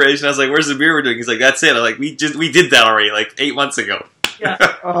Asahi's in the fridge, and I was like, "Where's the beer we're doing?" He's like, "That's it." I'm like, "We did that already, like 8 months ago." Yeah,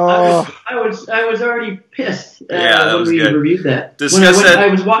 I was already pissed. Yeah, that was when we good. Reviewed that. I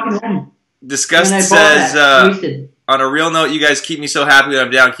was walking home. Disgust says, on a real note, you guys keep me so happy that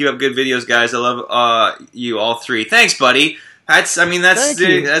I'm down. Keep up good videos, guys. I love you all three. Thanks, buddy. That's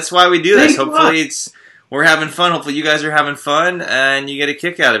why we do this. Hopefully we're having fun. Hopefully you guys are having fun and you get a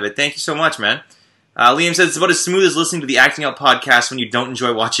kick out of it. Thank you so much, man. Liam says it's about as smooth as listening to the Acting Out podcast when you don't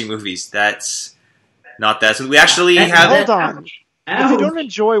enjoy watching movies. That's not that smooth. We actually have... Hold on. If you don't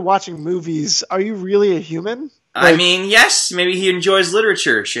enjoy watching movies, are you really a human? I mean, yes. Maybe he enjoys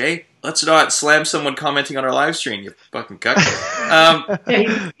literature, Shay. Let's not slam someone commenting on our live stream, you fucking cuck.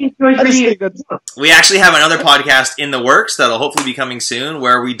 We actually have another podcast in the works that'll hopefully be coming soon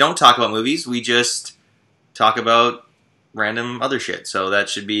where we don't talk about movies. We just talk about random other shit. So that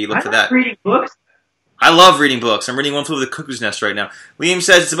should be... Look for that. Reading books. I love reading books. I'm reading One Flew Over the Cuckoo's Nest right now. Liam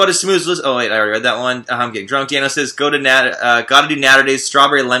says it's about as smooth as... Oh, wait, I already read that one. I'm getting drunk. Daniel says, gotta do Natter Days,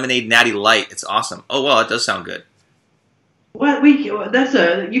 Strawberry Lemonade Natty Light. It's awesome. Oh, well, it does sound good. What?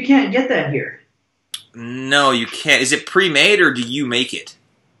 You can't get that here. No, you can't. Is it pre-made or do you make it?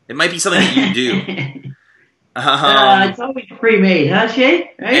 It might be something that you do. It's always pre-made, huh,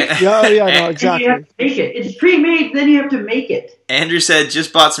 Shay? Right? No, exactly. You have to make it. It's pre-made, then you have to make it. Andrew said,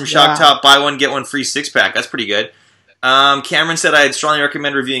 just bought some Shock Top, buy one, get one free 6-pack. That's pretty good. Cameron said, I'd strongly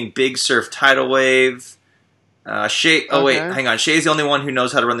recommend reviewing Big Surf Tidal Wave. Shay, hang on. Shay's the only one who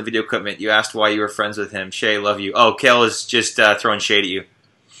knows how to run the video equipment. You asked why you were friends with him. Shay, love you. Oh, Kale is just throwing shade at you.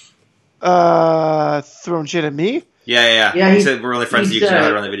 Throwing shade at me? Yeah. He said we're only friends with you because you know how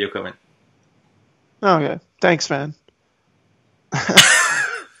to run the video equipment. Okay. Thanks, man.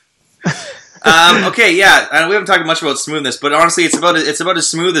 Okay, yeah. We haven't talked much about smoothness, but honestly, it's about as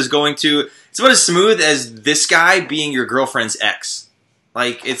smooth as it's about as smooth as this guy being your girlfriend's ex.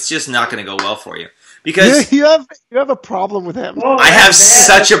 Like, it's just not going to go well for you. Because you have a problem with him. I have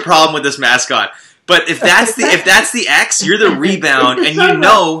such a problem with this mascot. But if that's the ex, you're the rebound, and you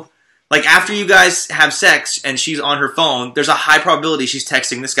know, like after you guys have sex and she's on her phone, there's a high probability she's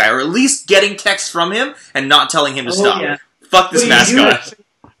texting this guy, or at least getting texts from him and not telling him to stop. Yeah. Fuck this mascot.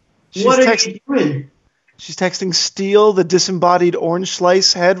 What are you doing? She's texting Steele, the disembodied orange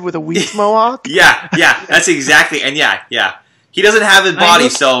slice head with a weed mohawk. Yeah, that's exactly, and yeah. He doesn't have a body,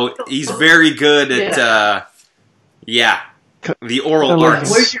 so he's very good at, the oral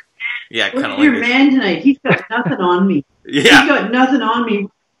arts. Where's your man tonight? He's got nothing on me. Yeah. He's got nothing on me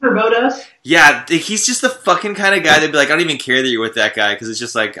about us. Yeah, he's just the fucking kind of guy that'd be like, I don't even care that you're with that guy, because it's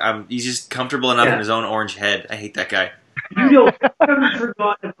just like, he's just comfortable enough in his own orange head. I hate that guy. You haven't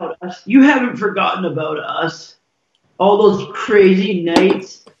forgotten about us. You haven't forgotten about us. All those crazy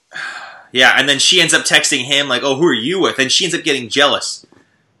nights. Yeah, and then she ends up texting him like, oh, who are you with? And she ends up getting jealous.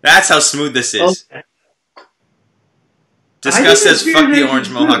 That's how smooth this is. Okay. Disgust says, fuck the orange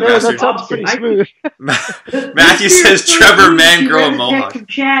mohawk bastard. That's pretty smooth. Matthew says, Trevor, man, grow a mohawk. From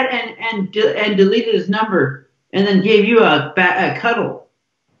Chad and deleted his number and then gave you a cuddle.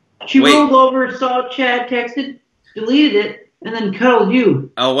 She rolled over, saw Chad texted, deleted it, and then cuddled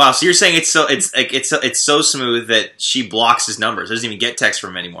you. Oh wow! So you're saying it's so smooth that she blocks his numbers. Doesn't even get text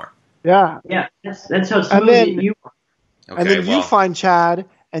from him anymore. Yeah. That's how smooth you are. Okay, and then you find Chad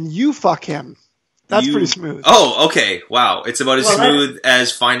and you fuck him. That's pretty smooth. Oh, okay. Wow. It's about as smooth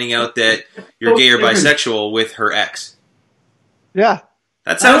as finding out that you're gay or bisexual with her ex. Yeah.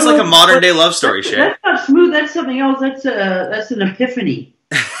 That sounds like a modern day love story, Shay. That's not smooth. That's something else. That's an epiphany.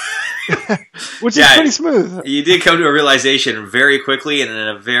 Which is pretty smooth. You did come to a realization very quickly and in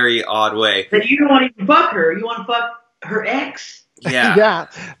a very odd way. That you don't want to fuck her. You want to fuck her ex. Yeah. Yeah.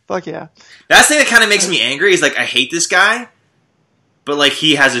 Fuck yeah. That's the thing that kind of makes me angry is like, I hate this guy, but like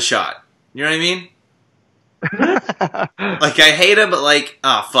he has a shot. You know what I mean? Like, I hate him, but like,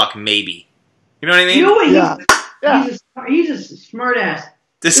 oh, fuck, maybe. You know what I mean? You know what? Yeah. He's a smart ass.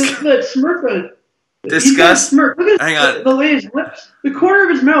 The smirk. Disgust. Smirk. Look at Hang on. the way his lips, the corner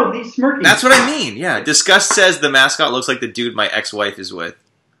of his mouth. He's smirking. That's what I mean. Yeah. Disgust says the mascot looks like the dude my ex-wife is with.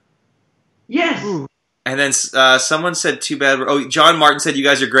 Yes. Ooh. And then someone said, "Too bad." Oh, John Martin said, "You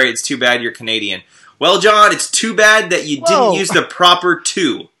guys are great. It's too bad you're Canadian." Well, John, it's too bad that you didn't use the proper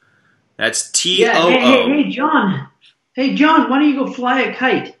two. That's TOO. Yeah. Hey, John. Hey, John. Why don't you go fly a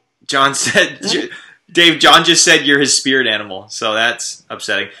kite? John said, Dave, John just said you're his spirit animal, so that's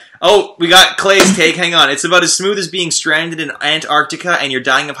upsetting. Oh, we got Clay's take. Hang on. It's about as smooth as being stranded in Antarctica and you're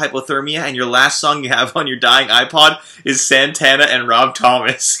dying of hypothermia, and your last song you have on your dying iPod is Santana and Rob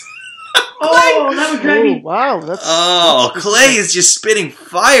Thomas. Oh, that would drive me. Wow. That's Clay is just spitting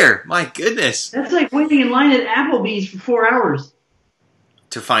fire. My goodness. That's like waiting in line at Applebee's for 4 hours.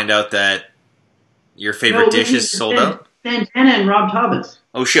 To find out that your favorite dish is sold out? Santana and Rob Thomas.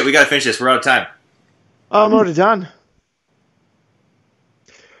 Oh, shit. We got to finish this. We're out of time. I'm already done.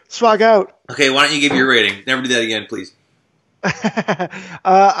 Swag out. Okay, why don't you give your rating? Never do that again, please.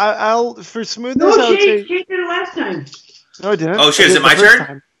 I'll for smoothness. No, Shane did it last time. No, I didn't. Oh shit! Is it my turn?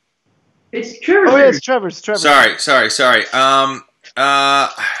 Time. It's Trevor. Oh yeah, it's Trevor's. Sorry.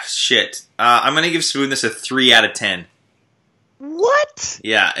 Shit. I'm gonna give smoothness a 3 out of 10. What?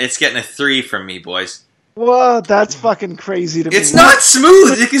 Yeah, it's getting a 3 from me, boys. Whoa, that's fucking crazy to me. It's not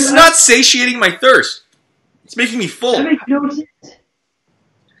smooth. It's not satiating my thirst. It's making me full. That makes no sense.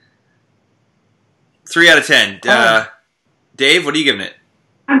 3 out of 10. Dave, what are you giving it?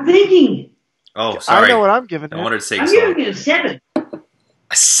 I'm thinking. Oh, sorry. I know what I'm giving it. I wanted to say I'm so. giving it a 7.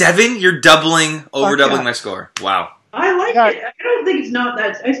 A 7? You're doubling my score. Wow. I like it. I don't think it's not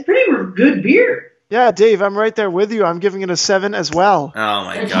that. It's pretty good beer. Yeah, Dave, I'm right there with you. I'm giving it a 7 as well. Oh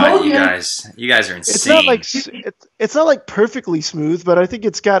my god, you guys are insane. It's not like perfectly smooth, but I think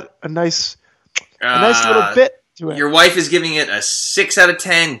it's got a nice little bit to it. Your wife is giving it a 6 out of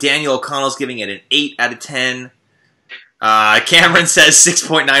 10. Daniel O'Connell's giving it an 8 out of 10. Cameron says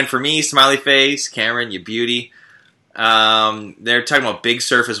 6.9 for me. Smiley face. Cameron, you beauty. They're talking about Big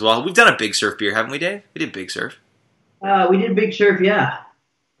Surf as well. We've done a Big Surf beer, haven't we, Dave? We did Big Surf. We did Big Surf, yeah.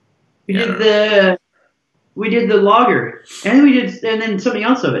 We did the lager, and then something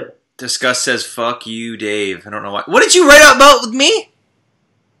else of it. Disgust says, "Fuck you, Dave." I don't know why. What did you write about with me?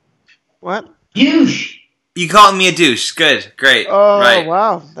 What? Douche. You calling me a douche? Good, great. Oh right.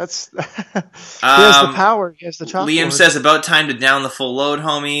 Wow, that's he has the power. He has the chalkboard. Liam says, "About time to down the full load,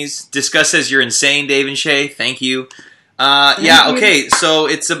 homies." Disgust says, "You're insane, Dave and Shay." Thank you. Yeah. Okay. So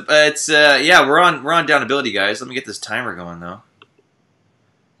yeah. We're on downability, guys. Let me get this timer going though.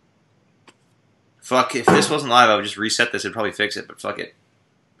 Fuck, if this wasn't live, I would just reset this and probably fix it, but fuck it.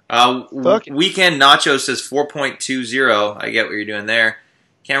 Weekend Nacho says 4.20. I get what you're doing there.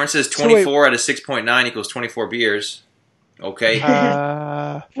 Cameron says 24 out of 6.9 equals 24 beers. Okay.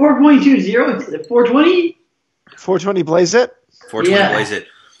 4.20? 420? 420 blaze it? 420 blaze it.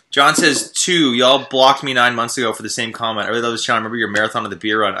 John says 2. Y'all blocked me 9 months ago for the same comment. I really love this, John. Remember your marathon of the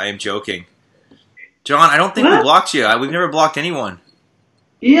beer run. I am joking. John, I don't think we blocked you. We've never blocked anyone.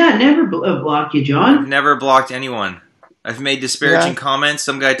 Yeah, never blocked you, John. I've never blocked anyone. I've made disparaging comments.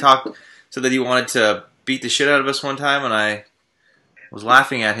 Some guy talked so that he wanted to beat the shit out of us one time, and I was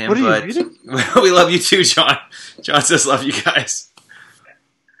laughing at him. What are you reading? We love you too, John. John says, "Love you guys."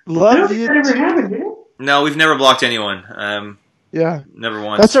 Love you. That ever happened, did it? No, we've never blocked anyone. Yeah, never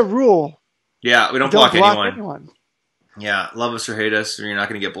once. That's a rule. Yeah, we don't block anyone. Yeah, love us or hate us, or you're not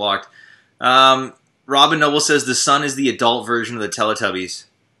going to get blocked. Robin Noble says the Sun is the adult version of the Teletubbies.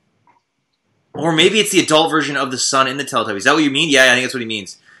 Or maybe it's the adult version of the Sun in the Teletubbies. Is that what you mean? Yeah, I think that's what he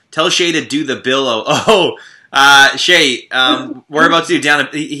means. Tell Shay to do the billow. Oh, Shay, we're about to do down.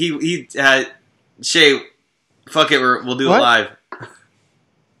 Shay, fuck it, we'll do it live.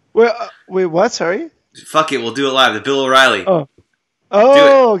 Wait, what? Sorry. Fuck it, we'll do it live. The Bill O'Reilly. Oh,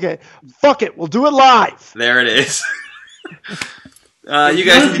 okay. Fuck it, we'll do it live. There it is. You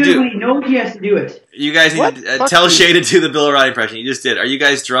guys need to do. He knows he has to do it. You guys need to tell Shay to do the Bill O'Reilly impression. You just did. Are you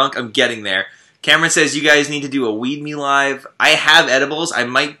guys drunk? I'm getting there. Cameron says you guys need to do a Weed Me live. I have edibles. I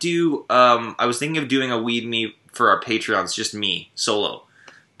might do. I was thinking of doing a Weed Me for our Patreons, just me solo.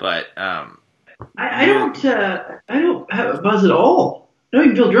 But I don't have a buzz at all. I don't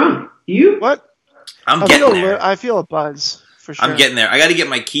even feel drunk. Do you? What? I'm getting there. I feel a buzz for sure. I'm getting there. I got to get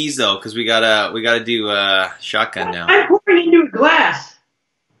my keys though, because we gotta do shotgun now. I'm pouring into a glass.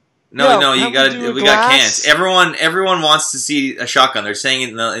 No, you got to. We got cans. Everyone wants to see a shotgun. They're saying it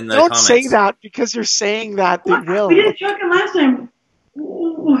in the Don't comments. say that because you're saying that they will. We did a shotgun last time.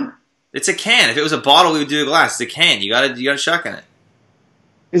 Ooh. It's a can. If it was a bottle, we would do a glass. It's a can. You gotta shotgun it.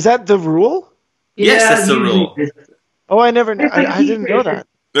 Is that the rule? Yes, that's the rule. Oh, I didn't know that.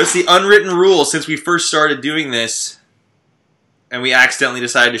 That's the unwritten rule since we first started doing this, and we accidentally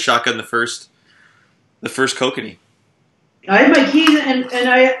decided to shotgun the first kokanee. I had my keys, and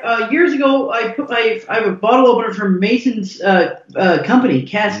I years ago I have a bottle opener from Mason's company,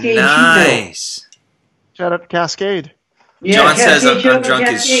 Cascade. Nice. Shout out to Cascade. Yeah, John says I'm drunk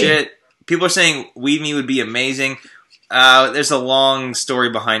as shit. People are saying Weed Me would be amazing. There's a long story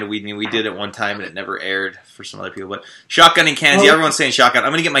behind Weed Me. We did it one time and it never aired for some other people. But shotgunning cans, yeah, everyone's saying shotgun.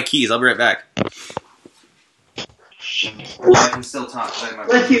 I'm gonna get my keys. I'll be right back. Well, I can still talk.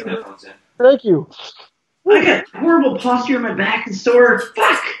 Thank you. Thank you. I got horrible posture in my back and sore.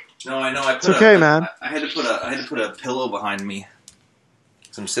 Fuck. No, I know. It's okay, man. I had to put a pillow behind me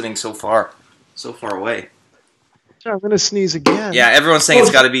because I'm sitting so far away. I'm gonna sneeze again. Yeah, everyone's saying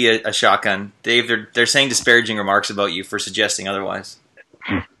it's got to be a shotgun. Dave, they're saying disparaging remarks about you for suggesting otherwise.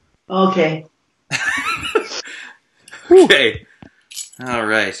 Okay. Okay. All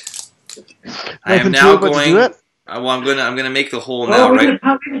right. I am now going. Well, I'm gonna make the hole now, right?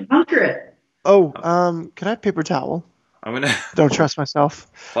 How can we puncture it? Oh, can I have paper towel? I'm gonna. Don't trust myself.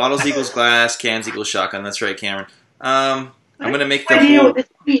 Bottles equals glass, cans equals shotgun. That's right, Cameron. I'm gonna make the idea hole. What this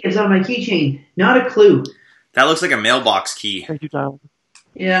key is on my keychain. Not a clue. That looks like a mailbox key. Thank you, Tyler.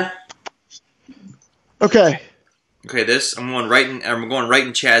 Yeah. Okay. Okay, I'm going right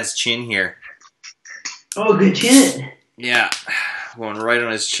in Chad's chin here. Oh, good chin. Yeah, going right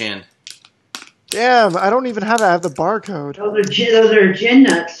on his chin. Damn, I don't even have that. I have the barcode. Those are gin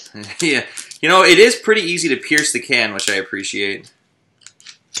nuts. Yeah. You know, it is pretty easy to pierce the can, which I appreciate.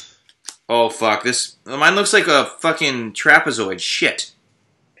 Oh, fuck. Mine looks like a fucking trapezoid. Shit.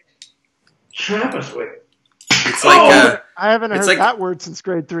 Trapezoid? It's like I haven't heard that word since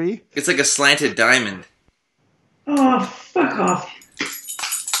grade 3. It's like a slanted diamond. Oh, fuck off.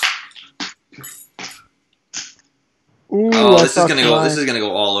 Ooh, this is gonna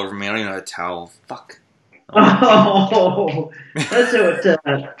go all over me. I don't even have a towel. Fuck. Oh, that's what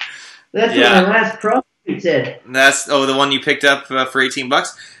my last prostitute said. That's the one you picked up for $18.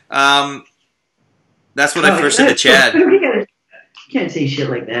 That's what I first said to Chad. You can't say shit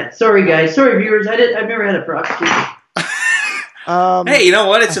like that. Sorry, guys. Sorry, viewers. I've never had a prostitute. Hey, you know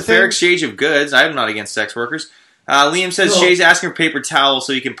what? It's a fair exchange of goods. I'm not against sex workers. Liam says Shay's asking for paper towel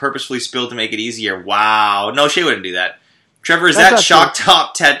so you can purposefully spill to make it easier. Wow. No, Shay wouldn't do that. Trevor, is that shock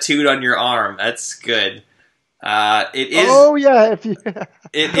top tattooed on your arm? That's good. It is. Oh yeah,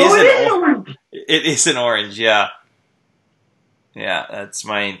 It is orange. It is an orange. Yeah. Yeah, that's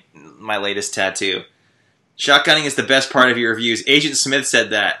my latest tattoo. Shotgunning is the best part of your reviews. Agent Smith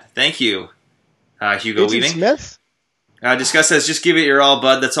said that. Thank you, Hugo Weaving. Agent Smith? Discuss says, just give it your all,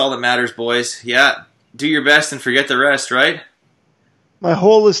 bud. That's all that matters, boys. Yeah, do your best and forget the rest, right? My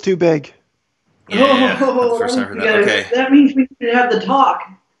hole is too big. Yeah, first time for that. Okay. That means we can have the talk.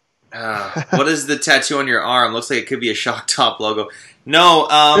 What is the tattoo on your arm? Looks like it could be a Shock Top logo. No.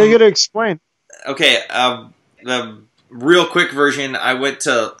 You gotta explain. Okay. The real quick version. I went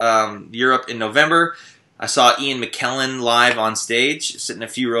to Europe in November. I saw Ian McKellen live on stage, sitting a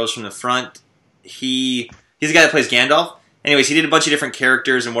few rows from the front. He's the guy that plays Gandalf. Anyways, he did a bunch of different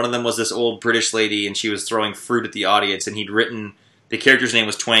characters, and one of them was this old British lady, and she was throwing fruit at the audience, and the character's name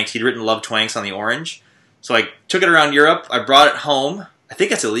was Twanks. He'd written Love Twanks on the orange. So I took it around Europe. I brought it home. I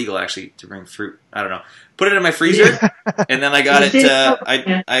think it's illegal, actually, to bring fruit. I don't know. Put it in my freezer, and then I got it.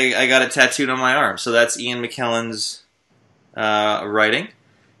 I got it tattooed on my arm. So that's Ian McKellen's writing,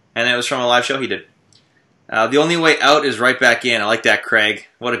 and it was from a live show he did. The only way out is right back in. I like that, Craig.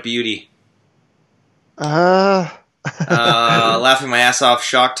 What a beauty. Laughing my ass off.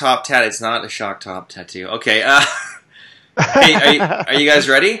 Shock top tattoo. It's not a shock top tattoo. Okay. Hey, are you guys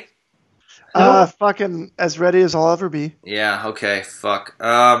ready? Fucking as ready as I'll ever be. Yeah. Okay. Fuck.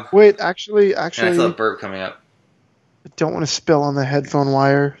 Wait. Actually. I feel a burp coming up. I don't want to spill on the headphone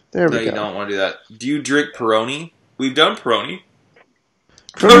wire. There we go. No, you don't want to do that. Do you drink Peroni? We've done Peroni.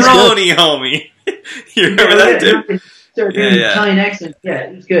 Peroni, homie. You remember that, dude? Start doing Italian accent. Yeah,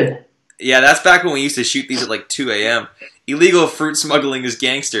 it was good. Yeah, that's back when we used to shoot these at like 2 a.m. Illegal fruit smuggling is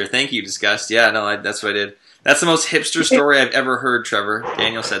gangster. Thank you, Disgust. Yeah, no, that's what I did. That's the most hipster story I've ever heard, Trevor.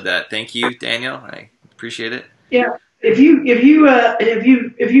 Daniel said that. Thank you, Daniel. I appreciate it. Yeah, if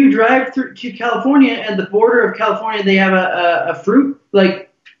you drive through to California, at the border of California, they have a fruit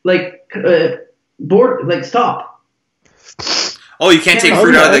stop. Oh, you can't take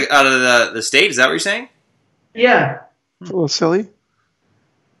fruit out of the state? Is that what you're saying? Yeah. It's a little silly.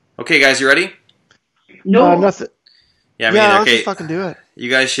 Okay, guys, you ready? No. Nothing. Yeah, me neither. Let's Okay. just fucking do it. You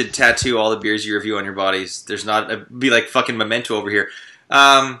guys should tattoo all the beers you review on your bodies. There's not be like fucking memento over here.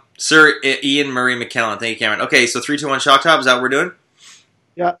 Sir Ian Murray McKellen. Thank you, Cameron. Okay, so 3, 2, 1, shock top. Is that what we're doing?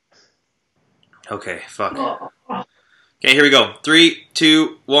 Yeah. Okay, fuck. Okay, here we go. 3,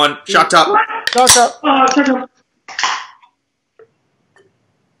 2, 1, shock top. Shock top. Shock top.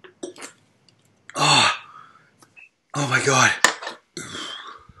 Oh my god.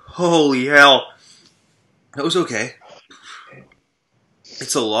 Holy hell. That was okay.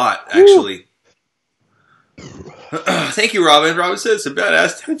 It's a lot, actually. Thank you, Robin. Robin said it's a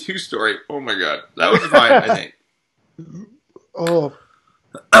badass tattoo story. Oh my god. That was fine, I think. Oh.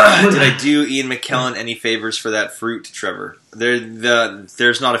 Did I do Ian McKellen any favors for that fruit, Trevor?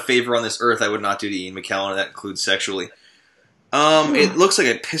 There's not a favor on this earth I would not do to Ian McKellen, and that includes sexually. It looks like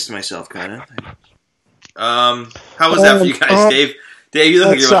I pissed myself, kind of. How was that for you guys, Dave? Dave, you look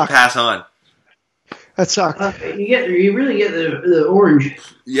like you're about to pass on. That sucked. You really get the orange.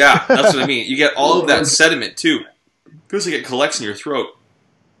 Yeah, that's what I mean. You get all of that sediment too. Feels like it collects in your throat.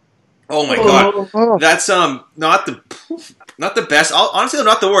 Oh my god, that's not the best. Honestly,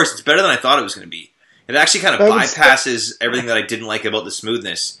 not the worst. It's better than I thought it was going to be. It actually kind of bypasses everything that I didn't like about the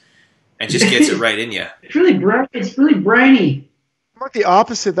smoothness, and just gets it right in you. It's really briny. I'm like the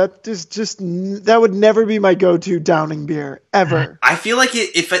opposite. That would never be my go-to downing beer ever. I feel like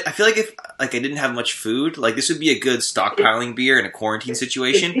if I didn't have much food, like this would be a good stockpiling beer in a quarantine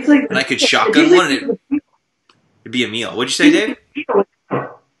situation, and I could shotgun one, and it'd be a meal. What'd you say, Dave?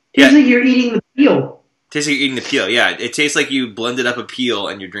 Tastes like you're eating the peel. Tastes like you're eating the peel. Yeah, it tastes like you blended up a peel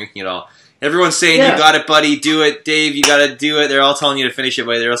and you're drinking it all. Everyone's saying, you got it, buddy, do it. Dave, you got to do it. They're all telling you to finish it,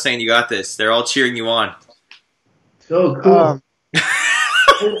 buddy. They're all saying you got this. They're all cheering you on. So cool.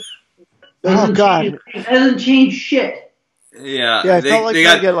 Oh, God. It doesn't change shit. Yeah. I felt like they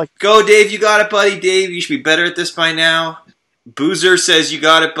got go, Dave, you got it, buddy. Dave, you should be better at this by now. Boozer says you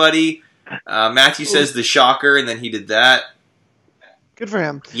got it, buddy. Matthew says the shocker, and then he did that. Good for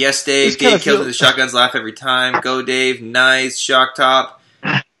him. Yes, Dave. Dave kills the shotguns laugh every time. Go, Dave. Nice. Shock top.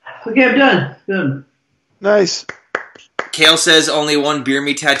 Okay, I'm done. Done. Nice. Kale says only one Beer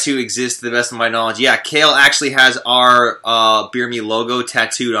Me tattoo exists to the best of my knowledge. Yeah, Kale actually has our Beer Me logo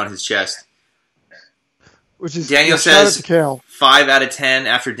tattooed on his chest. Which is Daniel says 5 out of 10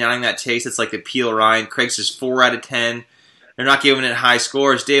 after downing that taste. It's like the peel rind. Craig says 4 out of 10. They're not giving it high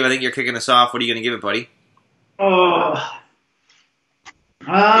scores. Dave, I think you're kicking us off. What are you going to give it, buddy?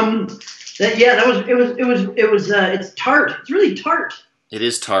 It's tart. It's really tart. It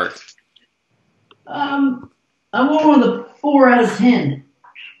is tart. I'm going with a 4 out of 10.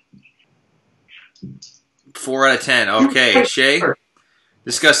 4 out of 10. Okay, Shay.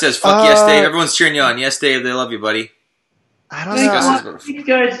 Discuss says, fuck yes, Dave. Everyone's cheering you on. Yes, Dave. They love you, buddy. I don't know. These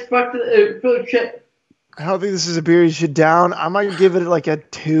guys fuck the shit. I don't think this is a beer you should down. I might give it like a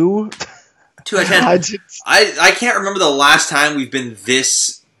 2. 2 out of 10. I can't remember the last time we've been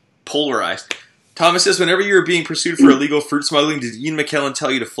this polarized. Thomas says, whenever you were being pursued for illegal fruit smuggling, did Ian McKellen tell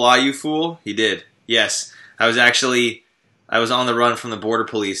you to fly, you fool? He did. Yes. I was on the run from the border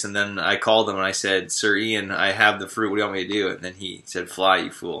police, and then I called him and I said, Sir Ian, I have the fruit. What do you want me to do? And then he said, fly,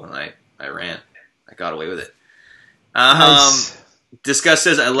 you fool. And I ran. I got away with it. Nice. Discuss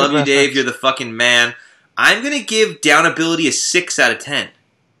says, I love you, Dave. You're the fucking man. I'm going to give downability a 6 out of 10.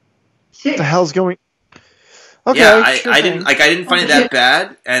 6? What the hell's going... Okay, yeah, I didn't find it that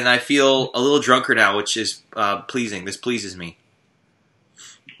bad, and I feel a little drunker now, which is pleasing. This pleases me.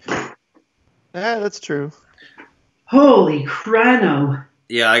 Yeah, that's true. Holy crano.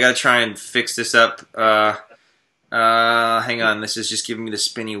 Yeah, I gotta try and fix this up. Hang on, this is just giving me the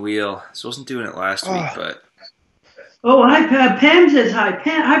spinny wheel. So I wasn't doing it last week, but... Oh, hi, Pam. Pam says hi.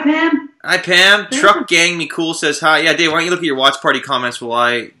 Hi, Pam. Hi, Pam. Truck Gang Me Cool says hi. Yeah, Dave, why don't you look at your watch party comments while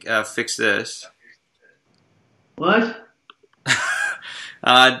I fix this? What?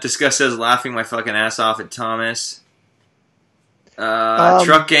 Discuss says, laughing my fucking ass off at Thomas.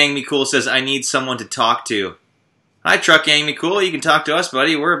 Truck Gang Me Cool says, I need someone to talk to. Hi, Truck Gang Me Cool. You can talk to us,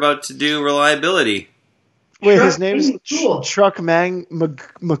 buddy. We're about to do reliability. Wait, his name's Truck Mang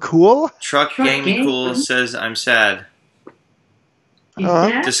McCool? Truck Gang Me Cool says, I'm sad.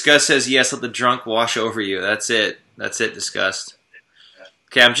 Disgust says, yes, let the drunk wash over you. That's it. That's it, Disgust.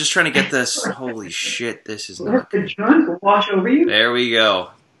 Okay, I'm just trying to get this. Holy shit, this is not... Let the drunk wash over you? There we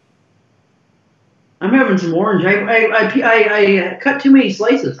go. I'm having some orange. I cut too many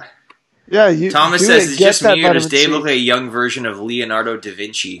slices. Yeah, Thomas says, it's just me, or does Dave look like a young version of Leonardo da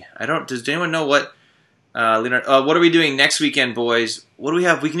Vinci? Does anyone know what... Leonardo, what are we doing next weekend, boys? What do we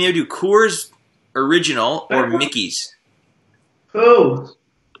have? We can either do Coors Original or Mickey's. Oh.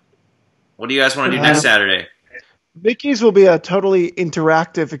 What do you guys want to do next Saturday? Mickey's will be a totally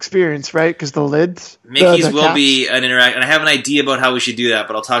interactive experience, right? Because the lids. Mickey's the will caps. be an interact, and I have an idea about how we should do that,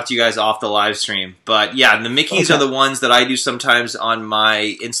 but I'll talk to you guys off the live stream. But yeah, the Mickeys are the ones that I do sometimes on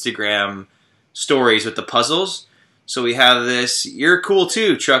my Instagram stories with the puzzles. So we have this. You're cool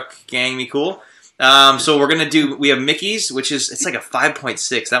too, Truck Gang Me Cool. So we're gonna do. We have Mickey's, which is it's like a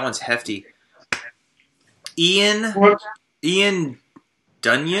 5.6. That one's hefty. Ian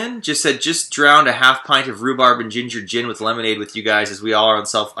Dunyan just said, just drowned a half pint of rhubarb and ginger gin with lemonade with you guys as we all are on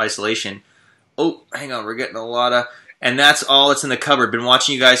self-isolation. Oh, hang on, we're getting a lot of... And that's all that's in the cupboard. Been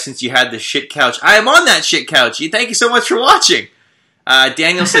watching you guys since you had the shit couch. I am on that shit couch. Thank you so much for watching.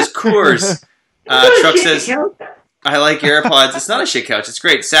 Daniel says, Coors. Truck says, I like your AirPods. It's not a shit couch. It's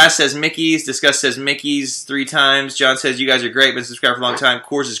great. Sass says Mickey's. Discuss says Mickey's 3 times. John says, you guys are great. Been subscribed for a long time.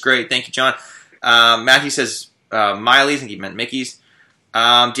 Coors is great. Thank you, John. Matthew says, Miley's. I think he meant Mickey's.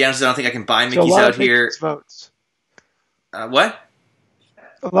 Dan says, I don't think I can buy Mickey's out here. Votes. What?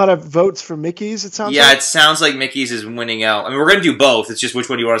 A lot of votes for Mickey's, it sounds like? Yeah, it sounds like Mickey's is winning out. I mean, we're going to do both. It's just which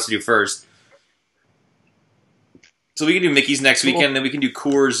one do you want us to do first. So we can do Mickey's next weekend, and then we can do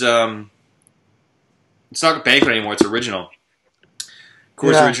Coors. It's not a banquet anymore. It's original.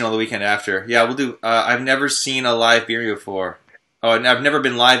 Coors Original the weekend after. Yeah, we'll do... I've never seen a live beer before. Oh, I've never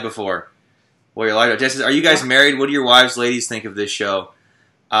been live before. Well, you're live. Jess says, are you guys married? What do your wives, ladies, think of this show?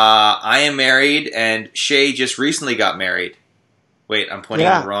 I am married, and Shay just recently got married. Wait, I'm pointing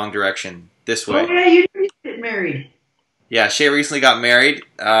in the wrong direction. This way. Oh, yeah, you did get married. Yeah, Shay recently got married.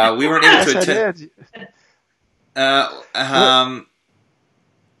 We weren't able to attend.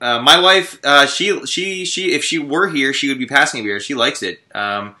 My wife, she, if she were here, she would be passing a beer. She likes it.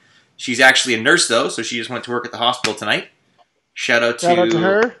 She's actually a nurse, though, so she just went to work at the hospital tonight. Shout out to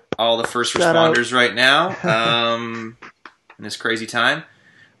her. All the first responders right now in this crazy time.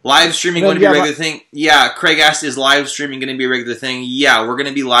 Live streaming going to be a regular thing? Yeah, Craig asked, is live streaming going to be a regular thing? Yeah, we're going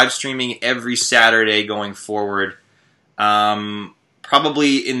to be live streaming every Saturday going forward.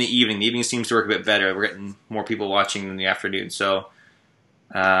 Probably in the evening. The evening seems to work a bit better. We're getting more people watching in the afternoon. So,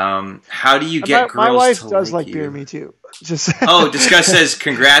 how do you get girls my wife to does like you? beer, me too. Discuss says,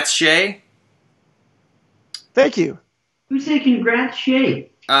 congrats, Shay. Thank you. Who said congrats,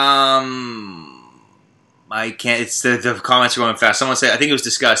 Shay? I can't. It's the comments are going fast. Someone said, I think it was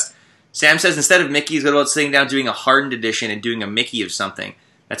discussed. Sam says, instead of Mickey's, what about sitting down doing a hardened edition and doing a Mickey of something?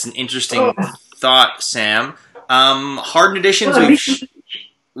 That's an interesting thought, Sam. Hardened editions,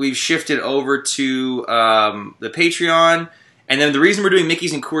 we've shifted over to the Patreon. And then the reason we're doing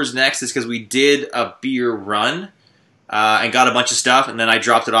Mickey's and Coors next is because we did a beer run and got a bunch of stuff, and then I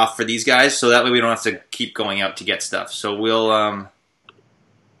dropped it off for these guys, so that way we don't have to keep going out to get stuff. So we'll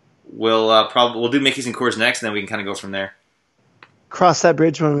do Mickey's and Coors next, and then we can kind of go from there. Cross that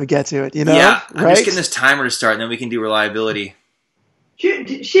bridge when we get to it, you know? Yeah, I'm right? just getting this timer to start, and then we can do reliability. Shay,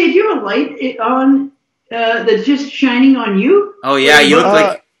 do you have a light on that's just shining on you? Oh yeah, you look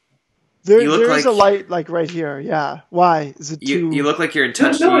like there's a light like right here. Yeah, why is it too? You look like you're in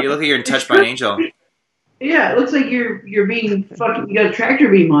touch. You look like you're in touch by an angel. Yeah, it looks like you're being fucking. You got a tractor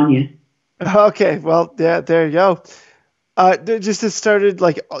beam on you. Okay, well, yeah, there you go. It started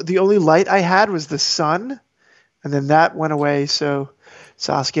like the only light I had was the sun, and then that went away. So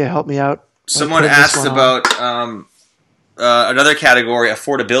Saskia helped me out. Someone asked about another category,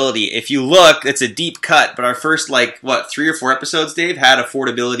 affordability. If you look, it's a deep cut, but our first 3 or 4 episodes, Dave, had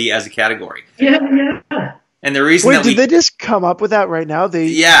affordability as a category. Yeah. And the reason did they just come up with that right now?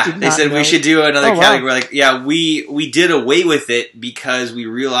 They said we should do another category. Wow. We did away with it because we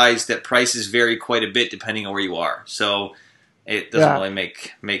realized that prices vary quite a bit depending on where you are. So it doesn't really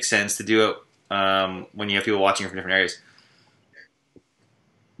make sense to do it when you have people watching from different areas.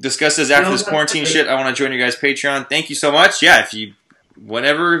 Discuss says, after this quarantine shit, I want to join your guys' Patreon. Thank you so much. Yeah,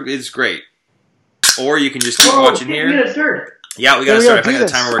 whenever is great. Or you can just keep watching here. Yeah, we got to start. I got the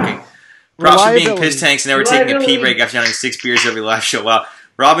timer working. Props for being piss tanks and never taking a pee break after having 6 beers every live show. Wow.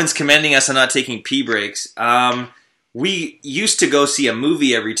 Robin's commending us on not taking pee breaks. We used to go see a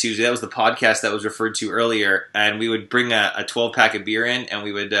movie every Tuesday. That was the podcast that was referred to earlier. And we would bring a 12-pack of beer in, and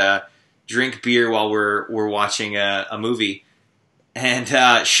we would drink beer while we're watching a movie.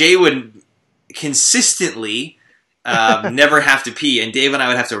 And Shay would consistently never have to pee, and Dave and I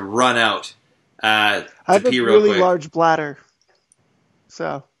would have to run out to pee real quick. I have a really large bladder.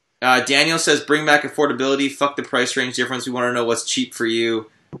 So... Daniel says, bring back affordability. Fuck the price range difference. We want to know what's cheap for you.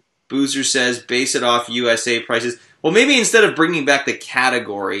 Boozer says, base it off USA prices. Well, maybe instead of bringing back the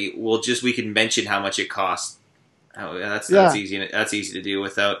category, we can mention how much it costs. Oh, yeah, that's easy. That's easy to do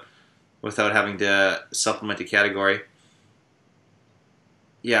without having to supplement the category.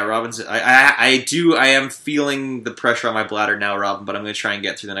 Yeah, Robin's. I am feeling the pressure on my bladder now, Robin. But I'm going to try and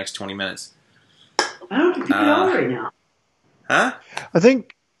get through the next 20 minutes. I don't have to pick it all right now. Huh? I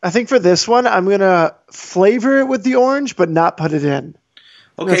think for this one, I'm gonna flavor it with the orange, but not put it in.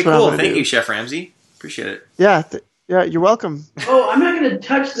 Okay, cool. Thank you, Chef Ramsay. Appreciate it. Yeah, you're welcome. Oh, I'm not gonna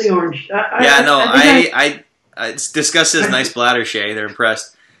touch the orange. I discussed his nice bladder, Shay. They're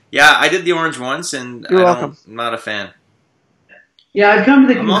impressed. Yeah, I did the orange once, and I'm not a fan. Yeah, I've come to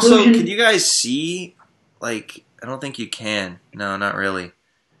the conclusion. Also, can you guys see? Like, I don't think you can. No, not really.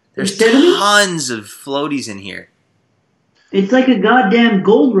 There's tons of floaties in here. It's like a goddamn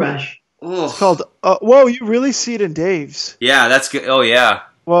gold rush. Ugh. It's called. Whoa! You really see it in Dave's. Yeah, that's good. Oh yeah.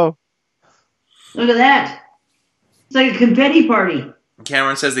 Whoa! Look at that. It's like a confetti party.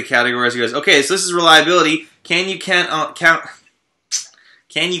 Cameron says the categories. He goes, okay, so this is reliability. Can you count on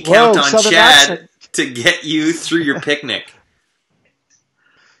Chad to get you through your picnic?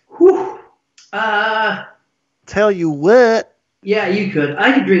 Whew. Tell you what. Yeah, you could.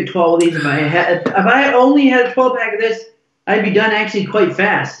 I could drink 12 of these if I had. If I only had a 12 pack of this, I'd be done actually quite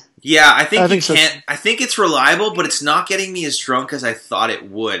fast. Yeah, I think you can't. So. I think it's reliable, but it's not getting me as drunk as I thought it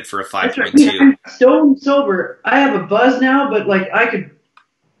would for a 5.2. Right. I'm stone sober. I have a buzz now, but like I could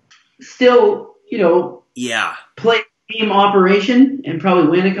still, play game operation and probably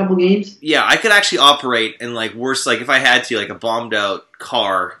win a couple games. Yeah, I could actually operate in like worse. Like if I had to, like a bombed out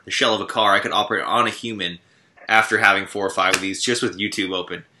car, the shell of a car, I could operate on a human after having 4 or 5 of these, just with YouTube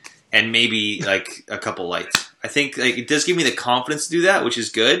open and maybe like a couple lights. I think like, it does give me the confidence to do that, which is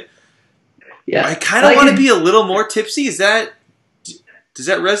good. Yeah, I kind of want to be a little more tipsy. Does that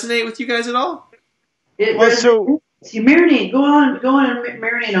resonate with you guys at all? So you marinate. Go on and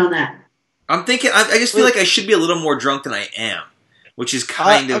marinate on that. I'm thinking. I just feel like I should be a little more drunk than I am, which is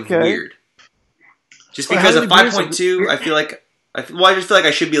kind of weird. Just because of 5.2, I feel like. I just feel like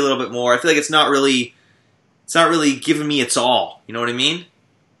I should be a little bit more. I feel like it's not really giving me its all. You know what I mean?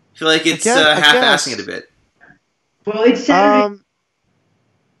 I feel like it's half-assing it a bit. Well, it's Saturday.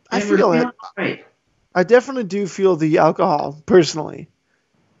 I feel it. Right. I definitely do feel the alcohol personally.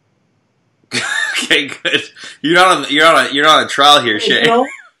 Okay, good. You're not on trial here, Shay.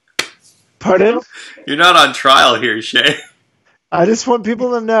 Pardon? You're not on trial here, Shay. I just want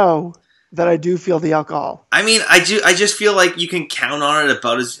people to know that I do feel the alcohol. I mean, I just feel like you can count on it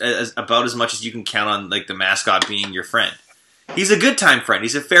about as much as you can count on like the mascot being your friend. He's a good time friend.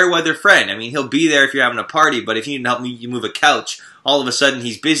 He's a fair weather friend. I mean, he'll be there if you're having a party, but if you need help you move a couch, all of a sudden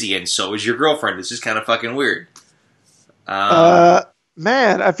he's busy, and so is your girlfriend. It's just kind of fucking weird.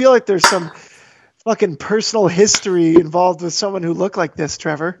 Man, I feel like there's some fucking personal history involved with someone who looked like this,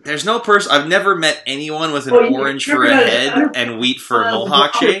 Trevor. There's no I've never met anyone with an orange for a head and wheat for a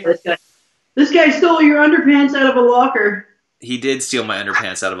mohawk, Shay. This guy stole your underpants out of a locker. He did steal my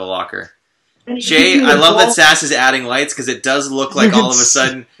underpants out of a locker. Shay, I love that Sass is adding lights because it does look like all of a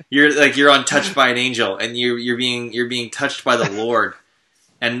sudden you're untouched by an angel and you're being touched by the Lord,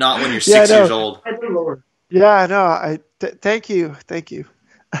 and not when you're 6 years old. Yeah, no, thank you.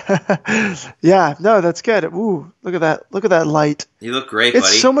 Yeah, no, that's good. Ooh, look at that light. You look great, buddy.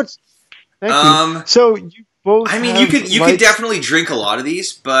 It's so much. Thank you. So you both. I mean, you could definitely drink a lot of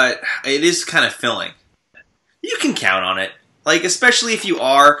these, but it is kind of filling. You can count on it. Like, especially if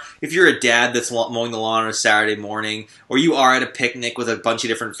you're a dad that's mowing the lawn on a Saturday morning, or you are at a picnic with a bunch of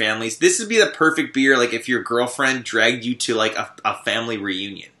different families, this would be the perfect beer, like, if your girlfriend dragged you to, like, a family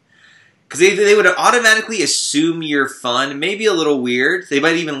reunion. Because they would automatically assume you're fun, maybe a little weird, they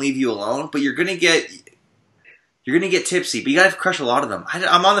might even leave you alone, but you're gonna get tipsy, but you gotta crush a lot of them.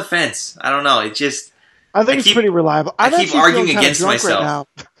 I'm on the fence. I don't know, I think it's pretty reliable. I keep arguing against myself.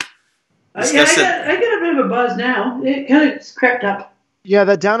 Right I got a bit of a buzz now. It kind of crept up. Yeah,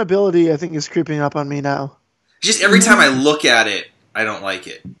 that downability I think is creeping up on me now. Just every time I look at it, I don't like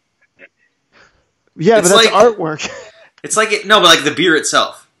it. Yeah, it's but that's like, artwork. It's like but like the beer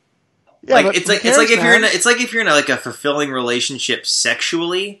itself. Yeah, like it's like if you're in like a fulfilling relationship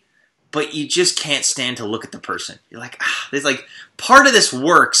sexually, but you just can't stand to look at the person. You're like, there's like part of this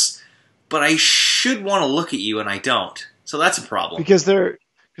works, but I should want to look at you and I don't. So that's a problem. Because they're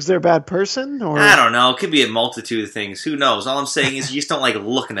a bad person, or I don't know. It could be a multitude of things. Who knows? All I'm saying is you just don't like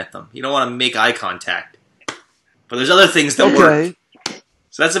looking at them. You don't want to make eye contact. But there's other things that work.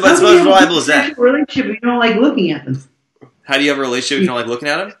 So that's about as reliable as that. Relationship, you don't like looking at them. How do you have a relationship if you don't like looking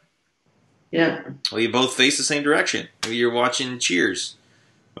at them? Yeah. Well, you both face the same direction. Maybe you're watching Cheers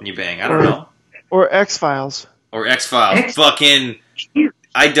when you bang. I don't know. Or X-Files. Or X-Files. Fucking.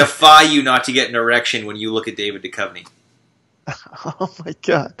 I defy you not to get an erection when you look at David Duchovny. Oh my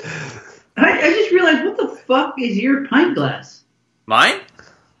god! I just realized, what the fuck is your pint glass? Mine?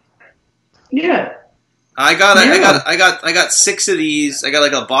 Yeah. I got 6 of these. I got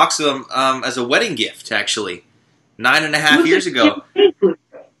like a box of them as a wedding gift, actually, 9.5 years ago.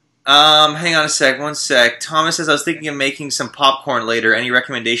 Hang on a sec, one sec. Thomas says, I was thinking of making some popcorn later. Any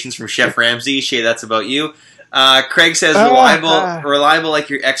recommendations from Chef Ramsay? Shay, that's about you. Craig says, reliable like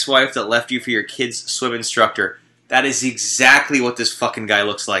your ex-wife that left you for your kid's swim instructor. That is exactly what this fucking guy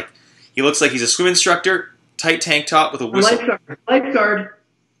looks like. He looks like he's a swim instructor, tight tank top with a whistle. Lifeguard.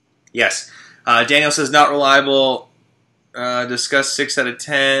 Yes. Daniel says, not reliable. Discuss 6 out of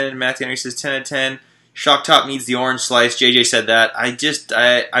 10. Matthew Henry says 10 out of 10. Shock top needs the orange slice. JJ said that.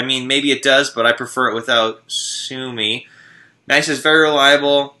 I mean, maybe it does, but I prefer it without. Sue me. Nice says, very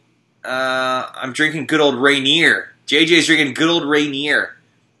reliable. I'm drinking good old Rainier. JJ's drinking good old Rainier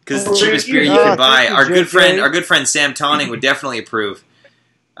because it's the cheapest beer you can buy. Our good friend Sam Tonning would definitely approve.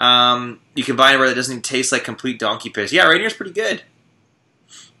 You can buy it where it doesn't even taste like complete donkey piss. Yeah, Rainier's pretty good.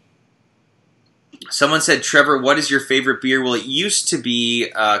 Someone said, Trevor, what is your favorite beer? Well, it used to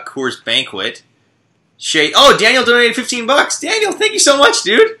be Coors Banquet. Shay, Daniel donated $15. Daniel, thank you so much,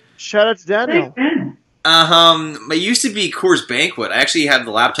 dude. Shout out to Daniel. It used to be Coors Banquet. I actually have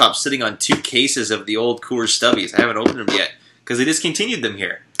the laptop sitting on 2 cases of the old Coors Stubbies. I haven't opened them yet because they discontinued them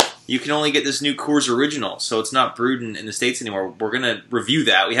here. You can only get this new Coors Original, so it's not brewed in the States anymore. We're gonna review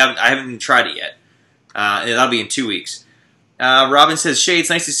that. I haven't even tried it yet. That'll be in 2 weeks. Robin says, Shay, it's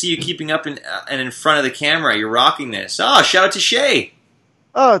nice to see you keeping up and in front of the camera. You're rocking this. Oh, shout out to Shay.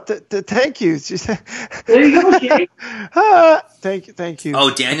 Oh, thank you. There you go, Shay. Thank you. Oh,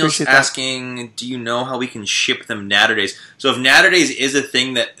 Daniel's asking, do you know how we can ship them Natter Days? So if Natter Days is a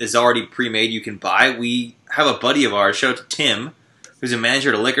thing that is already pre-made you can buy, we have a buddy of ours, shout out to Tim, who's a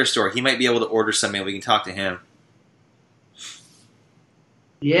manager at a liquor store. He might be able to order something. We can talk to him.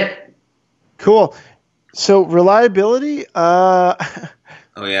 Yep. Cool. So reliability. Oh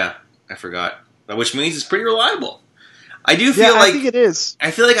yeah, I forgot. Which means it's pretty reliable. I do feel like I think it is.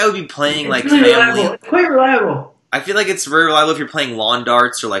 I feel like I would be playing like really family. Reliable. It's quite reliable. I feel like it's very reliable if you're playing lawn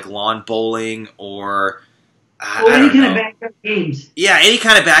darts or like lawn bowling or any kind of backyard games. Yeah, any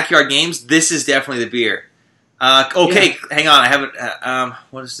kind of backyard games. This is definitely the beer. Okay, hang on. I haven't.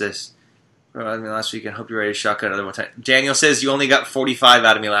 What is this? Last weekend. Hope you're ready to shotgun another one tonight. Daniel says you only got 45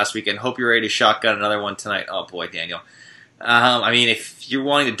 out of me last weekend. Hope you're ready to shotgun another one tonight. Oh boy, Daniel. I mean, if you're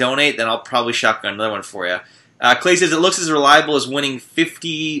wanting to donate, then I'll probably shotgun another one for you. Clay says, it looks as reliable as winning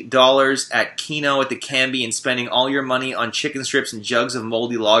 $50 at Keno at the Canby and spending all your money on chicken strips and jugs of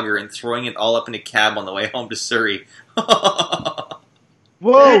moldy lager and throwing it all up in a cab on the way home to Surrey.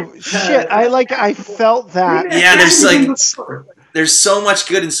 Whoa, shit. I felt that. Yeah, there's so much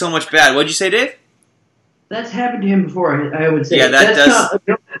good and so much bad. What'd you say, Dave? That's happened to him before, I would say. Yeah,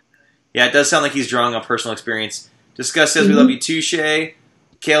 it does sound like he's drawing on personal experience. Discuss says, we love you too, Shay.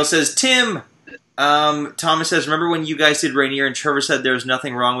 Kale says, Tim. Thomas says, remember when you guys did Rainier and Trevor said there was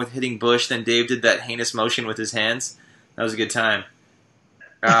nothing wrong with hitting Bush, then Dave did that heinous motion with his hands? That was a good time.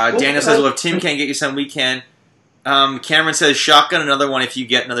 Daniel says, well, if Tim can't get you some, we can. Cameron says, shotgun another one if you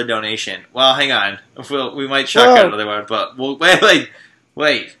get another donation. Well, hang on. We might shotgun another one, but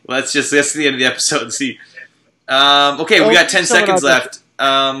wait. Let's get to the end of the episode and see. Okay, we got 10 seconds left.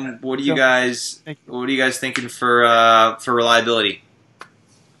 What are you guys thinking for reliability?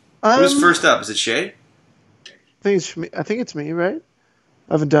 Who's first up? Is it Shay? I think it's me, right?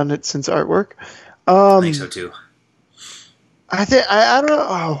 I haven't done it since artwork. I think so too. I don't know.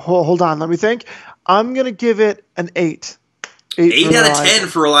 Oh, hold on. Let me think. I'm gonna give it an 8. 8 out of 10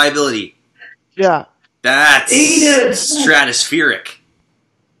 for reliability. Yeah. That's stratospheric.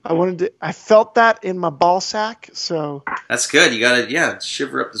 I felt that in my ball sack, so that's good. You gotta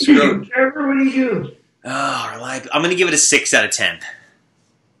shiver up the scrotum. Trevor, what do you do? Oh, reliability. I'm gonna give it a 6 out of 10.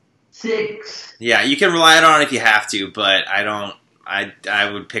 6. Yeah, you can rely on it if you have to, but I don't.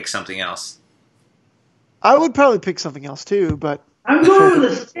 I would pick something else. I would probably pick something else too, but I'm going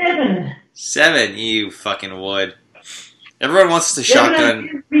with a 7. 7, you fucking would. Everyone wants to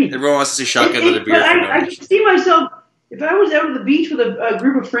shotgun. Everyone wants to shotgun another beer. I could see myself if I was out on the beach with a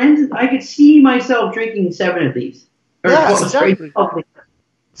group of friends. I could see myself drinking 7 of these. Exactly.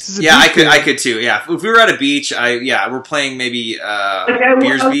 Yeah, I could too. Yeah, if we were at a beach, we're playing maybe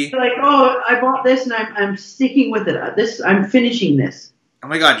Beersby. Like, I bought this and I'm sticking with it. I'm finishing this. Oh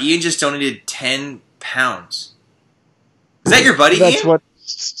my god, Ian just donated £10. Is that your buddy? That's Ian? what,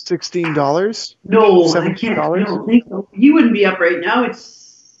 $16? No, I can't. I don't think so. You wouldn't be up right now.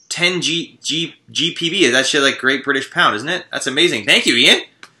 It's 10 GPB. That shit like Great British Pound, isn't it? That's amazing. Thank you, Ian.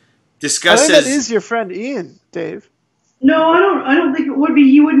 Discuss says that is your friend Ian, Dave. No, I don't think it would be.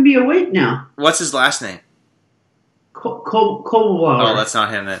 You wouldn't be awake now. What's his last name? Kovalauer. Oh, that's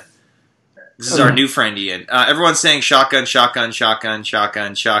not him then. This is our new friend Ian. Everyone's saying shotgun, shotgun, shotgun,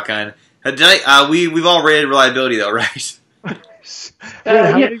 shotgun, shotgun. We've all rated reliability though, right?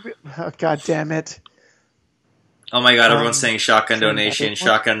 Oh, God damn it! Oh my God! Everyone's saying shotgun donation,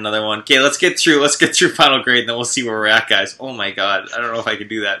 shotgun another one. Okay, let's get through final grade, and then we'll see where we're at, guys. Oh my God! I don't know if I can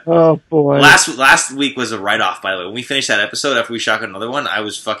do that. Oh boy! Last week was a write off. By the way, when we finished that episode after we shotgun another one, I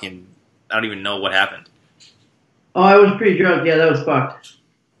was fucking. I don't even know what happened. Oh, I was pretty drunk. Yeah, that was fucked.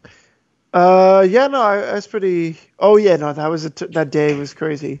 Yeah, no, I was pretty. Oh yeah, no, that was that day was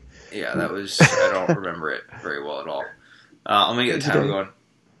crazy. Yeah, that was. I don't remember it very well at all. I'm gonna get the timer going.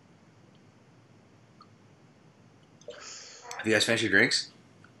 Have you guys finished your drinks?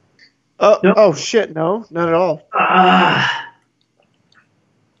 Nope. Oh shit, no, not at all.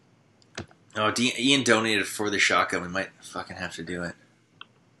 Oh, Ian donated for the shotgun. We might fucking have to do it.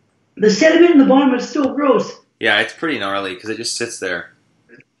 The sediment in the bottom is still gross. Yeah, it's pretty gnarly because it just sits there.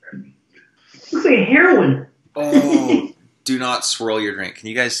 Looks like heroin. Oh, do not swirl your drink. Can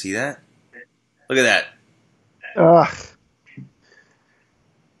you guys see that? Look at that. Ugh.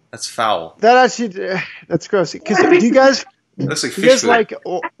 That's foul. That actually, that's gross. Because do you guys? It looks like do you guys food.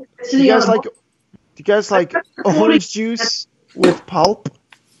 do you guys like orange juice with pulp?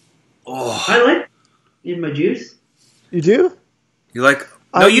 Oh, I like in my juice. You do? You like?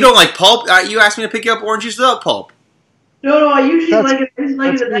 No, you don't like pulp. You asked me to pick you up orange juice without pulp. No, I usually like it. I just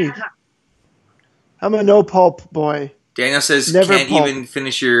like it at that time. I'm a no pulp boy. Daniel says Never can't pulp. even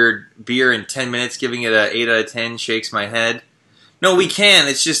finish your beer in 10 minutes. Giving it a 8 out of 10 shakes my head. No, we can.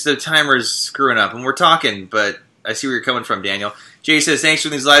 It's just the timer's screwing up, and we're talking. But I see where you're coming from, Daniel. Jay says thanks for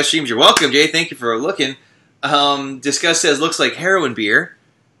these live streams. You're welcome, Jay. Thank you for looking. Discuss says looks like heroin beer.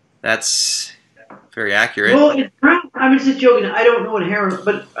 That's very accurate. Well, it's brown. I'm just joking. I don't know what heroin,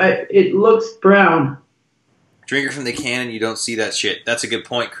 but it looks brown. Drink it from the can and you don't see that shit. That's a good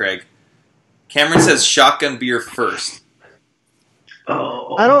point, Craig. Cameron says shotgun beer first.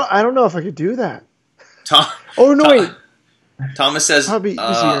 Oh, I don't know if I could do that. Wait. Thomas says probably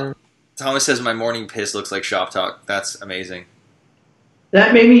easier. Thomas says my morning piss looks like shop talk. That's amazing.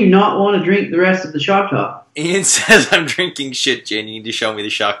 That made me not want to drink the rest of the shop talk. Ian says I'm drinking shit, Jen. You need to show me the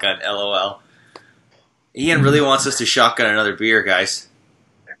shotgun. LOL. Ian really wants us to shotgun another beer, guys.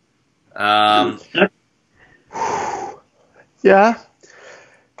 Yeah.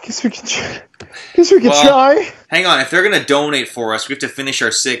 Guess we can try. Hang on. If they're gonna donate for us, we have to finish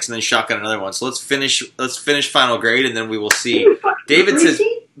our 6 and then shotgun another one. So let's finish final grade and then we will see. David says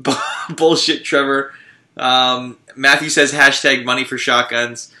bullshit, Trevor. Matthew says hashtag money for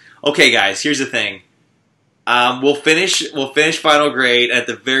shotguns. Okay, guys. Here's the thing. We'll finish final grade. At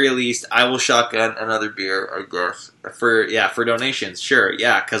the very least, I will shotgun another beer, I guess. For donations. Sure,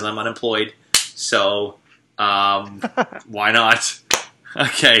 yeah, because I'm unemployed. So, why not?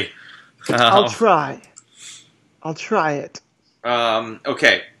 Okay. I'll try it.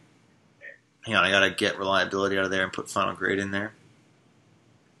 Okay. Hang on, I gotta get reliability out of there and put final grade in there.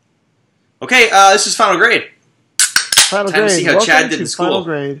 Okay, this is final grade. Time to see how Welcome Chad did in school. Final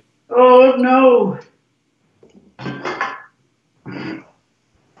grade. Oh no.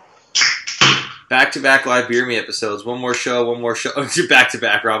 Back-to-back live Beer Me episodes. One more show.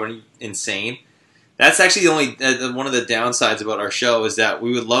 Back-to-back, Robin. Insane. That's actually the only one of the downsides about our show is that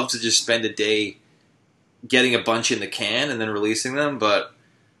we would love to just spend a day getting a bunch in the can and then releasing them, but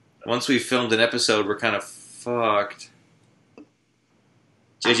once we've filmed an episode, we're kind of fucked.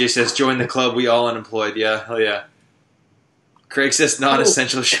 JJ says, join the club, we all unemployed. Yeah, hell yeah. Craig says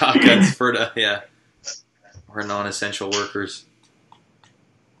non-essential shotguns for yeah. We're non-essential workers.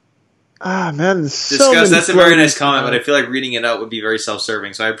 Ah, man. Discuss. That's a very nice comment, but I feel like reading it out would be very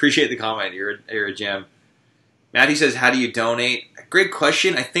self-serving. So I appreciate the comment. You're a gem. Matthew says, "How do you donate?" Great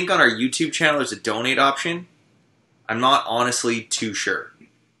question. I think on our YouTube channel there's a donate option. I'm not honestly too sure.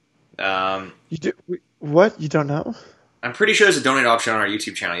 You do what? You don't know? I'm pretty sure there's a donate option on our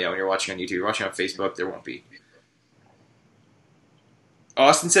YouTube channel. Yeah, when you're watching on YouTube, you're watching on Facebook, there won't be.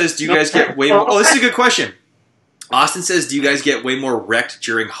 Austin says, "Do you guys get way more?" Oh, this is a good question. Austin says, do you guys get way more wrecked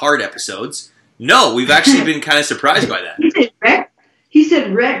during hard episodes? No, we've actually been kind of surprised by that. He said wrecked? He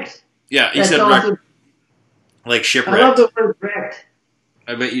said wrecked. Yeah, he said awesome. wrecked. Like shipwrecked. I love the word wrecked.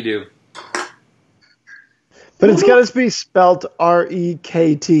 I bet you do. But it's got to be spelled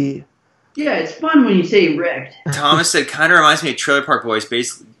R-E-K-T. Yeah, it's fun when you say wrecked. Thomas said, kind of reminds me of Trailer Park Boys.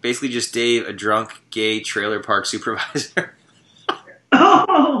 Basically just Dave, a drunk, gay trailer park supervisor.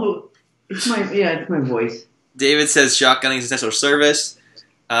 Oh! It's my voice. David says shotgunning is essential service.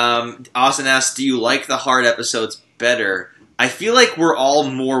 Austin asks, do you like the hard episodes better? I feel like we're all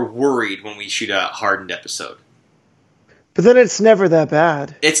more worried when we shoot a hardened episode. But then it's never that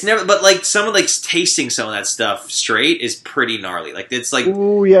bad. It's never, but like someone like tasting some of that stuff straight is pretty gnarly. Like it's like,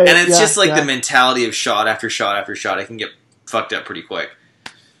 ooh, yeah, and it's yeah, just like yeah. the mentality of shot after shot after shot. It can get fucked up pretty quick.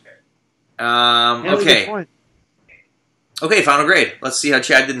 Okay. Okay, final grade. Let's see how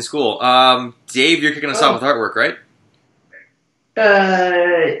Chad did in school. Dave, you're kicking us off with artwork, right?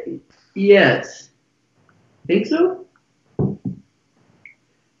 Yes. Think so?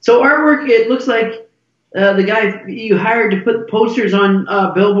 So artwork, it looks like the guy you hired to put posters on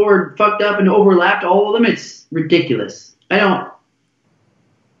billboard fucked up and overlapped all of them. It's ridiculous. I don't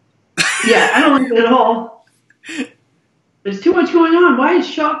like it at all. There's too much going on. Why is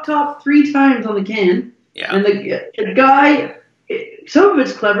Shock Top 3 times on the can? Yeah. And the guy, some of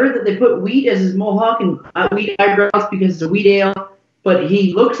it's clever that they put wheat as his mohawk and wheat eyebrows because it's a wheat ale, but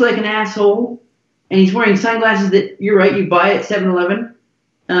he looks like an asshole, and he's wearing sunglasses that, you're right, you buy at 7-Eleven.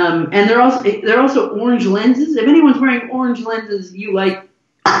 And they're also orange lenses. If anyone's wearing orange lenses, you like...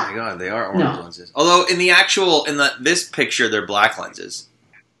 Oh my god, they are orange lenses. Although in this picture, they're black lenses.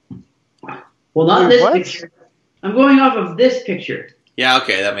 Well, not this picture. I'm going off of this picture. Yeah,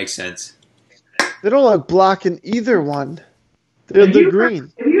 okay, that makes sense. They don't look black in either one. They're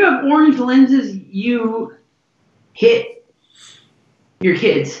green. If you have orange lenses, you hit your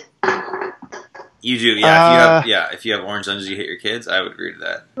kids. You do, yeah. If you have orange lenses, you hit your kids. I would agree to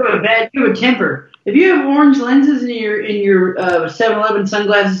that. You have a temper. If you have orange lenses in your 7-Eleven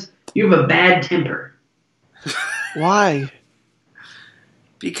sunglasses, you have a bad temper. Why?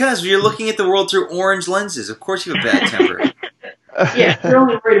 Because you're looking at the world through orange lenses. Of course you have a bad temper. Yeah, you're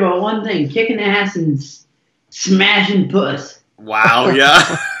only worried about one thing: kicking ass and smashing puss. Wow,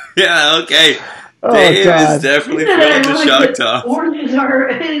 yeah. Yeah, okay. Oh, Dave God. is definitely feeling the shock top. Orange is our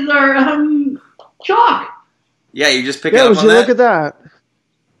chalk. Yeah, you just pick up on that? Look at that.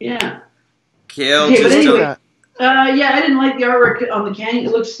 Yeah. Kale, Okay, just anyway, I didn't like the artwork on the can.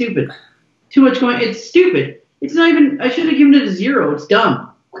 It looks stupid. Too much going. It's stupid. It's not even. I should have given it a 0. It's dumb.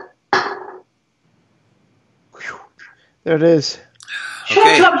 There it is.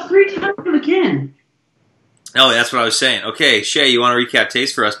 Shock Top's 3 times for the can. Oh, that's what I was saying. Okay, Shay, you want to recap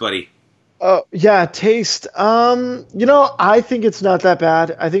taste for us, buddy? Oh, yeah, taste. I think it's not that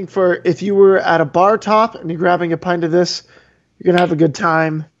bad. I think if you were at a bar top and you're grabbing a pint of this, you're going to have a good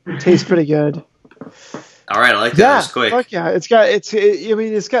time. Tastes pretty good. All right, I like that. That was quick. Fuck yeah. It's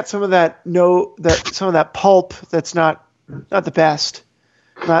got some of that pulp that's not the best.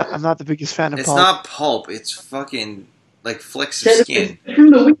 I'm not the biggest fan of pulp. It's not pulp. It's fucking like flicks of skin.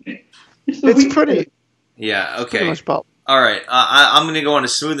 It's pretty. Yeah, okay. Pretty much pulp. All right, I'm going to go on to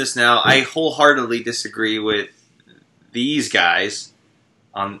smoothness now. I wholeheartedly disagree with these guys.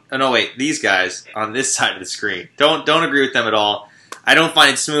 These guys on this side of the screen. Don't agree with them at all. I don't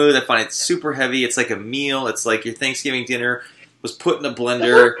find it smooth. I find it super heavy. It's like a meal. It's like your Thanksgiving dinner was put in a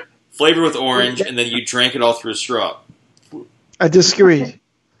blender, flavored with orange, and then you drank it all through a straw. I disagree.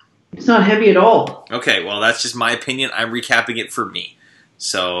 It's not heavy at all. Okay, well, that's just my opinion. I'm recapping it for me.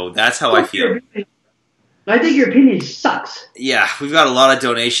 So that's how I feel. I think your opinion sucks. Yeah, we've got a lot of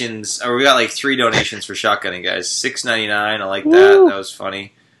donations. Or we got like 3 donations for shotgunning, guys. $6.99. I like that. Woo. That was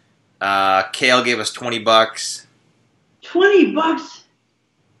funny. Kale gave us $20. $20?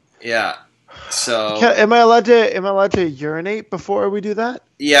 Yeah. So am I allowed to urinate before we do that?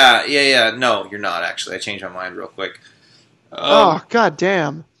 Yeah. No, you're not actually. I changed my mind real quick. God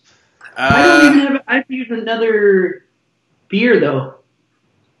damn. I don't even have. I have to use another beer though.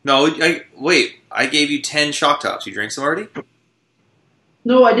 No, wait. I gave you 10 shock tops. You drank some already?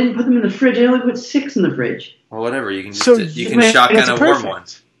 No, I didn't put them in the fridge. I only put 6 in the fridge. Well, whatever. You can shotgun a warm one.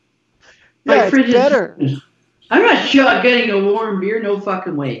 Yeah, it's better. I'm not shotgunning a warm beer. No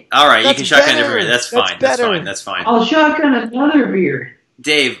fucking way. All right, you can shotgun a different beer. That's fine. That's fine. I'll shotgun another beer.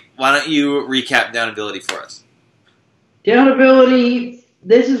 Dave, why don't you recap downability for us? Downability.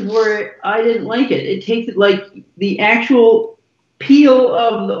 This is where I didn't like it. It takes like the actual peel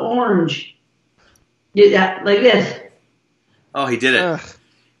of the orange. Like this. Oh, he did it.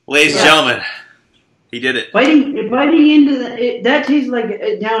 Ladies and gentlemen, he did it. Biting into that tastes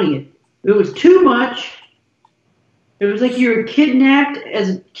like downing it. It was too much. It was like you were kidnapped as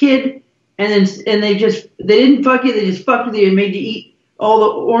a kid, and they didn't fuck you. They just fucked with you and made you eat all the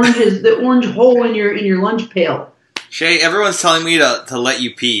oranges, the orange hole in your lunch pail. Shay, everyone's telling me to let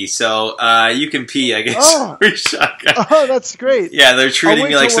you pee, so you can pee, I guess. Shotgun. Oh, that's great. Yeah, they're treating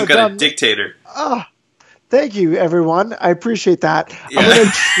me like some kind of dictator. Oh, thank you, everyone. I appreciate that. Yeah. I'm going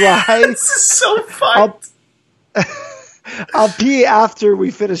to try. This is so fun. I'll pee after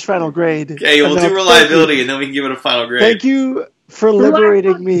we finish final grade. Okay, we'll do reliability, and then we can give it a final grade. Thank you for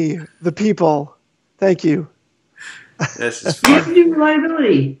liberating me, the people. Thank you. This is You have fun. to do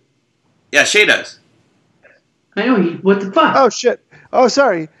reliability. Yeah, Shay does. I know. What the fuck? Oh, shit. Oh,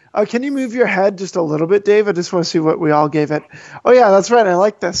 sorry. Can you move your head just a little bit, Dave? I just want to see what we all gave it. Oh, yeah, that's right. I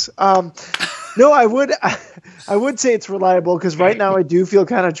like this. No, I would say it's reliable because right now I do feel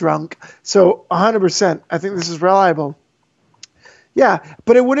kind of drunk. So 100%. I think this is reliable. Yeah,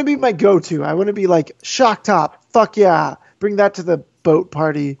 but it wouldn't be my go-to. I wouldn't be like, shock top. Fuck yeah. Bring that to the boat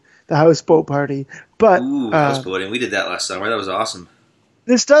party, the houseboat party. But houseboating. We did that last summer. That was awesome.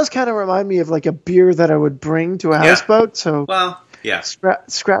 This does kind of remind me of like a beer that I would bring to a houseboat. So yeah.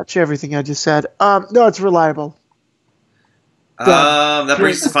 Scratch everything I just said. No, it's reliable. That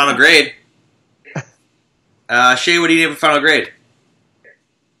brings us to final grade. Shay, what do you give for final grade?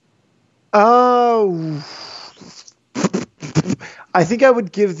 Oh, I think I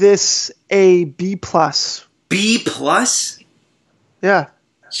would give this a B+. B+? Yeah.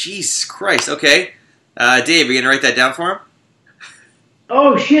 Jesus Christ. Okay. Dave, are you going to write that down for him?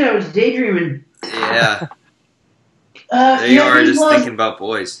 Oh, shit, I was daydreaming. Yeah. There you are, just thinking about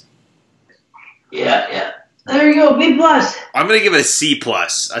boys. Yeah. There you go, B+. I'm going to give it a C+.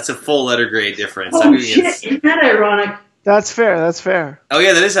 That's a full letter grade difference. Oh, shit, isn't that ironic? That's fair. Oh,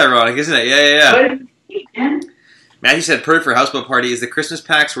 yeah, that is ironic, isn't it? Yeah. But, Matthew said, perfect for houseboat party is the Christmas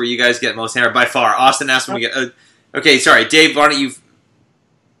packs where you guys get most hammered by far. Austin asked when we get... okay, sorry. Dave, why don't you...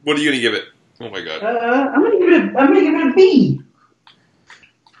 What are you going to give it? Oh, my God. I'm going to give it a B.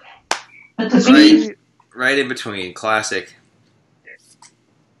 That's a B. Right in between. Classic.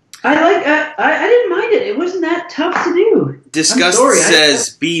 I didn't mind it. It wasn't that tough to do. Disgust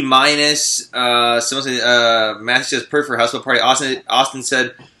says B-. Someone said, Matthew says, perfect for houseboat party. Austin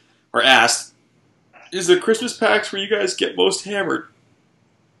said, or asked, is the Christmas packs where you guys get most hammered?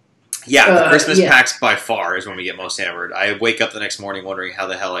 Yeah, the Christmas packs by far is when we get most hammered. I wake up the next morning wondering how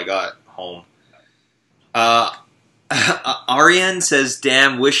the hell I got home. Ariane says,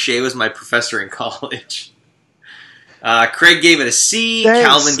 damn, wish Shay was my professor in college. Craig gave it a C. Thanks.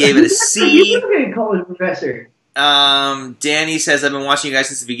 Calvin gave it a C. You were a college professor. Danny says, I've been watching you guys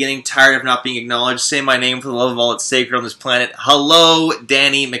since the beginning, tired of not being acknowledged. Say my name for the love of all that's sacred on this planet. Hello,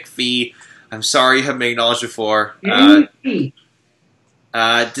 Danny McPhee. I'm sorry you haven't been acknowledged before.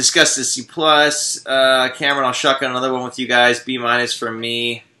 Discuss the C+. Cameron, I'll shotgun another one with you guys. B- from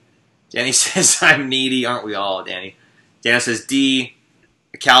me. Danny says, I'm needy. Aren't we all, Danny? Daniel says D.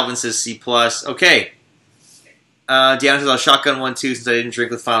 Calvin says C+. Okay. Daniel says, I'll shotgun one too since I didn't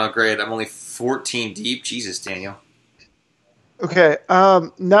drink the final grade. I'm only 14 deep. Jesus, Daniel. Okay.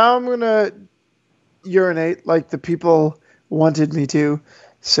 Now I'm going to urinate like the people wanted me to.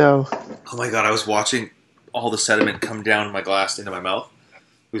 So. Oh my God, I was watching all the sediment come down my glass into my mouth.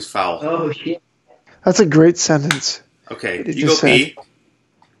 It was foul. Oh, shit. That's a great sentence. Okay, you go pee.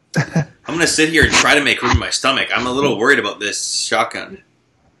 I'm going to sit here and try to make room in my stomach. I'm a little worried about this shotgun.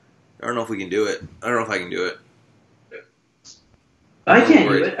 I don't know if we can do it. I don't know if I can do it. I can't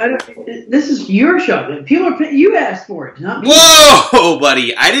do it. This is your shotgun. You asked for it, not me. Whoa,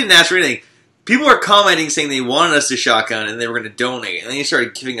 buddy. I didn't ask for anything. People were commenting saying they wanted us to shotgun and they were going to donate. And then you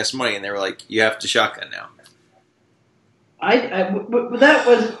started giving us money and they were like, you have to shotgun now. But that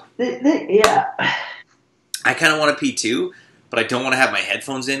was... Yeah. I kind of want to pee too, but I don't want to have my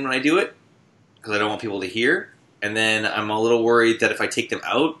headphones in when I do it because I don't want people to hear. And then I'm a little worried that if I take them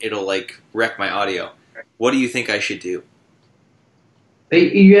out, it'll like wreck my audio. What do you think I should do? Are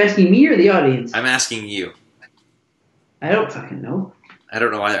you asking me or the audience? I'm asking you. I don't fucking know. I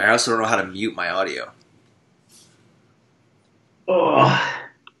don't know either. I also don't know how to mute my audio. Oh.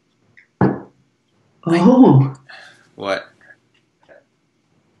 Oh. What?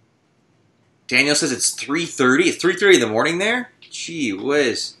 Daniel says it's 3:30. It's 3:30 in the morning there? Gee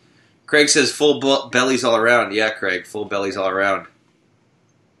whiz. Craig says full bellies all around. Yeah, Craig, full bellies all around.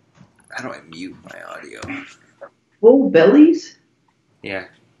 How do I mute my audio? Full bellies? Yeah,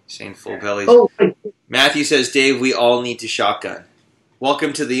 saying full bellies. Oh. Matthew says, Dave, we all need to shotgun.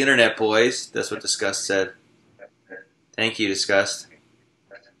 Welcome to the internet, boys. That's what Disgust said. Thank you, Disgust.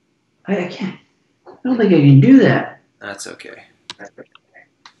 I can't. I don't think I can do that. That's okay.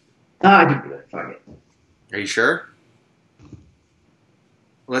 I can do it. Fuck it. Are you sure?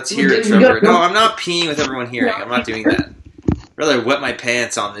 Let's hear it, Trevor. No, I'm not peeing with everyone hearing. I'm not doing that. I'd rather wet my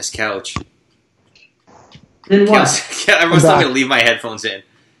pants on this couch. Then what? Everyone's telling me to leave my headphones in.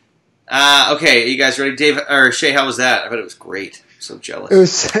 Okay, are you guys ready? Dave or Shay, how was that? I bet it was great. I'm so jealous.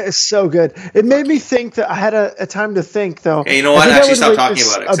 It was so good. It made me think that I had a time to think, though. Hey, you know what? Actually, stop talking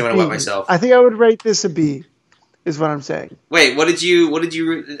about it because I'm going to wet myself. I think I would rate this a B, is what I'm saying. Wait, what did you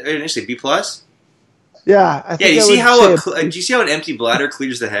initially? B+? Yeah, I think do you see how an empty bladder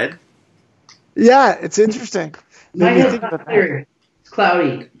clears the head? Yeah, it's interesting. My head's not clear. It's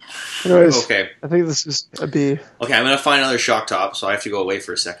cloudy. Anyways, Okay. I think this is a B. Okay, I'm going to find another shock top, so I have to go away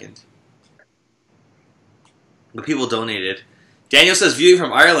for a second. The people donated. Daniel says, viewing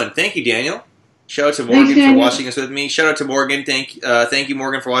from Ireland. Thank you, Daniel. Shout out to Morgan for watching us with me. Shout out to Morgan. Thank you,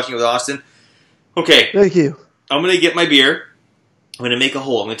 Morgan, for watching it with Austin. Okay. Thank you. I'm going to get my beer. I'm going to make a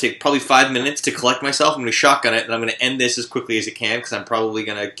hole. I'm going to take probably 5 minutes to collect myself. I'm going to shotgun it, and I'm going to end this as quickly as I can because I'm probably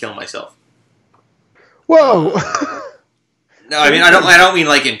going to kill myself. Whoa! No, I mean, I don't mean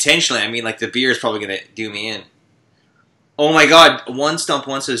like intentionally. I mean like the beer is probably going to do me in. Oh my god, One Stump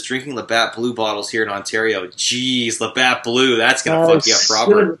One says drinking Labatt Blue bottles here in Ontario. Jeez, Labatt Blue, that's going to fuck you up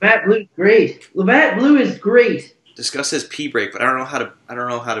proper. Labatt Blue is great. Labatt Blue is great. Discuss says pee break, but I don't know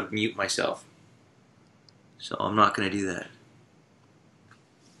how to mute myself. So I'm not going to do that.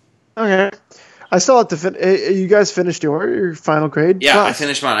 Okay. I still have to you guys finished your final grade? Yeah, I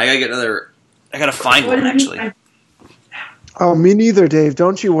finished mine. I got to get another. I got to find one actually. Oh, me neither, Dave.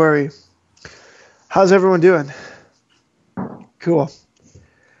 Don't you worry. How's everyone doing? Cool.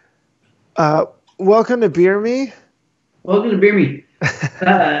 Welcome to Beer Me. Welcome to Beer Me.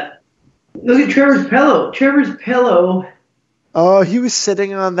 Look at Trevor's pillow. Trevor's pillow. Oh, he was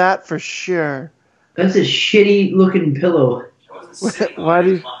sitting on that for sure. That's a shitty looking pillow. Why do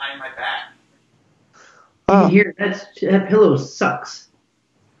you? Behind my back. You can hear that pillow sucks.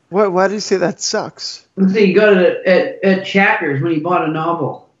 What? Why do you say that sucks? Let's see, you got it at Checkers when you bought a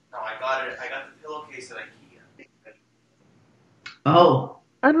novel. No, I got it. I got the pillowcase at IKEA. Oh.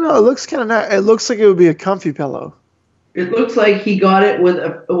 I don't know. It looks kind of nice. It looks like it would be a comfy pillow. It looks like he got it with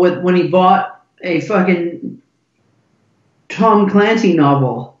when he bought a fucking Tom Clancy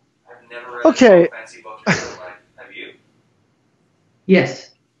novel. I've never read a Tom Clancy book in my life. Have you?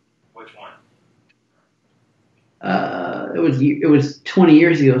 Yes. Which one? It was 20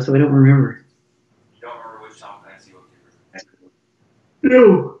 years ago, so I don't remember. You don't remember which Tom Clancy book you read?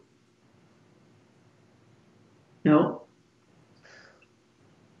 No. No.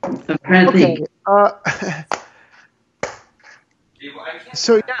 I'm trying to think.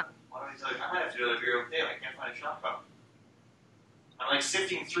 So yeah. I might have to do another beer okay. I can't find a shop cup. I'm like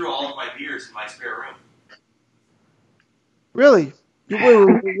sifting through all of my beers in my spare room. Really?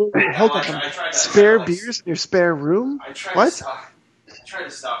 Wait, hold on. Spare beers in your spare room? I tried to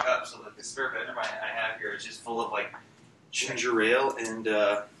stock up so that the spare bedroom I have here is just full of like ginger ale and.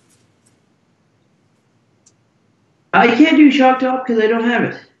 I can't do shock top because I don't have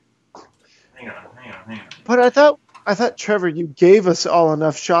it. Hang on. But I thought Trevor, you gave us all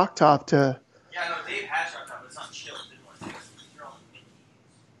enough shock top to. Yeah, no, Dave had shock top, but it's not chilled.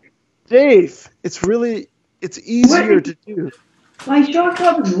 Dave, it's easier to do. My shock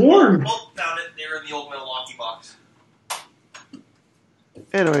top is warm. Oh, found it. They were in the old Milwaukee box.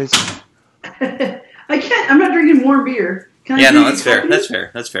 Anyways. I can't. I'm not drinking warm beer. That's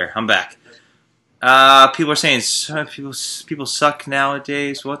fair. That's fair. I'm back. People are saying people suck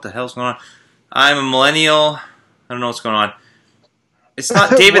nowadays. What the hell's going on? I'm a millennial. I don't know what's going on. It's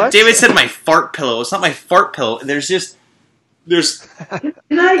not David. David said my fart pillow. It's not my fart pillow. There's.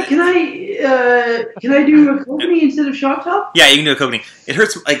 Can I do a Coconut instead of shock top? Yeah, you can do a Coconut. It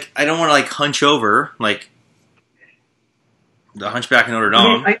hurts. Like I don't want to like hunch over like the Hunchback of Notre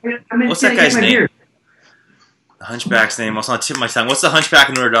Dame. What's that guy's name? The Hunchback's name. It's not tip of my tongue. What's the Hunchback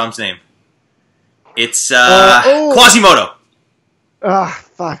of Notre Dame's name? It's Quasimodo.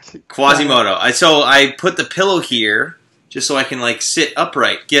 Fuck. Quasimodo. So I put the pillow here just so I can like sit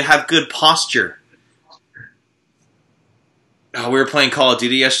upright, have good posture. Oh, we were playing Call of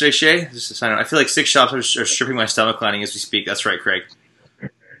Duty yesterday, Shay. Just a sign. I feel like 6 shops are stripping my stomach lining as we speak. That's right, Craig.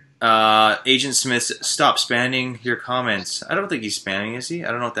 Agent Smith, stop spamming your comments. I don't think he's spamming, is he?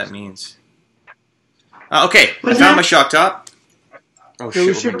 I don't know what that means. Okay, I found my shock top. Oh, shit,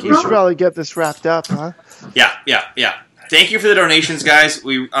 we should probably get this wrapped up, huh? Yeah. Thank you for the donations, guys.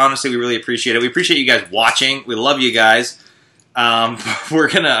 We really appreciate it. We appreciate you guys watching. We love you guys. I'm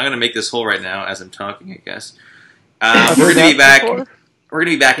gonna make this hole right now as I'm talking, I guess. We're gonna be back. We're gonna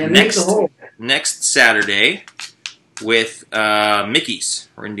be back next Saturday with Mickey's.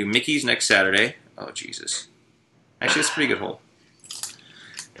 We're gonna do Mickey's next Saturday. Oh Jesus! Actually, it's a pretty good hole.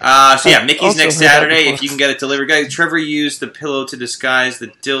 Mickey's next Saturday. If you can get it delivered, guys. Trevor used the pillow to disguise the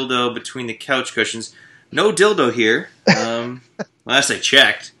dildo between the couch cushions. No dildo here. Last I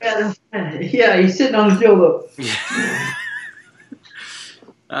checked. Yeah, he's sitting on a dildo.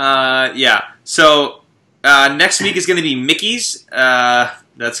 So next week is going to be Mickey's.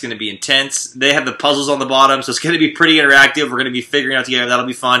 That's going to be intense. They have the puzzles on the bottom, so it's going to be pretty interactive. We're going to be figuring out together. That'll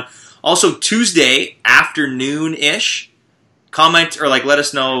be fun. Also, Tuesday afternoon-ish, comment or let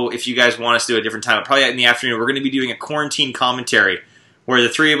us know if you guys want us to do a different time. Probably in the afternoon. We're going to be doing a quarantine commentary where the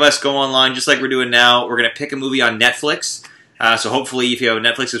three of us go online just like we're doing now. We're going to pick a movie on Netflix. So hopefully if you have a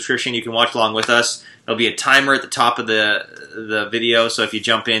Netflix subscription, you can watch along with us. There'll be a timer at the top of the video, so if you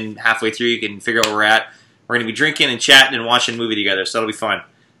jump in halfway through, you can figure out where we're at. We're going to be drinking and chatting and watching a movie together, so that'll be fun.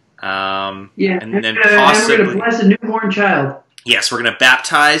 And then possibly, we're going to bless a newborn child. Yes, we're going to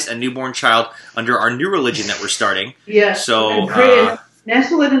baptize a newborn child under our new religion that we're starting. Yeah. So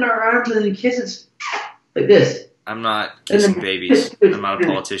nestle it in our arms and then kiss it like this. I'm not kissing babies. I'm not a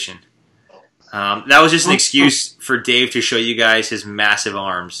politician. That was just an excuse for Dave to show you guys his massive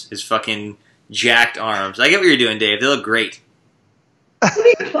arms, his fucking jacked arms. I get what you're doing, Dave. They look great. What are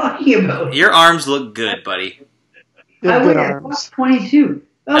you talking about? Your arms look good, buddy. You have good arms. 22.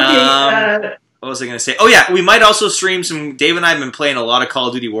 Okay. What was I going to say? Oh, yeah. We might also stream some... Dave and I have been playing a lot of Call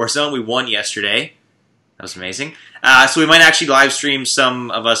of Duty Warzone. We won yesterday. That was amazing. So we might actually live stream some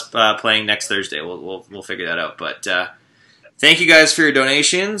of us playing next Thursday. We'll figure that out. But thank you guys for your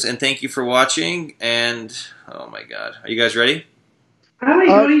donations, and thank you for watching. And, oh, my God. Are you guys ready? How many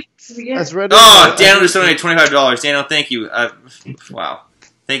donations did we get? That's ready. Oh, Daniel just donated $25. Daniel, thank you. Wow.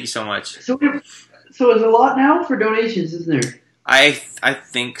 Thank you so much. So it's a lot now for donations, isn't there? I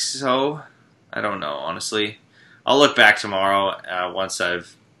think so. I don't know, honestly. I'll look back tomorrow once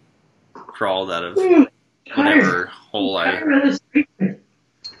I've crawled out of whatever hole I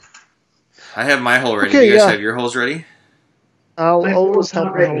have my hole ready. Okay, you guys have your holes ready? I'll always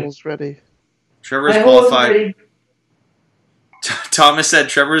have my holes ready. Trevor's qualified. Thomas said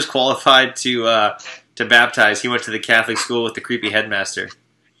Trevor's qualified to baptize. He went to the Catholic school with the creepy headmaster.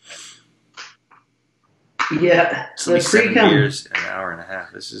 Yeah. It's only 7 years, an hour and a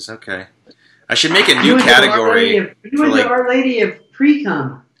half. This is okay. I should make a new category. You went to Our Lady of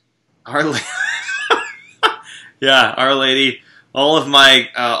Pre-Cum. Yeah, Our Lady. All of my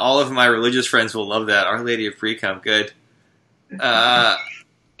religious friends will love that. Our Lady of Pre-Cum. Good.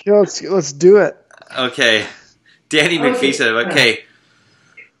 Let's do it. Okay. Danny McPhee said, okay.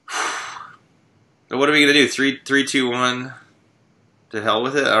 So what are we going to do? 3, 2, 1. To hell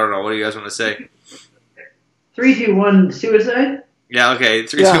with it? I don't know. What do you guys want to say? 3, 2, 1, suicide? Yeah, okay.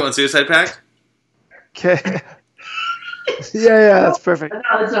 3, 2, 1, suicide pact? Okay. yeah, that's perfect. No,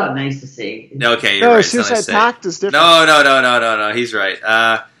 that's not nice to say. Okay, you're right. Suicide pact is different. No. He's right.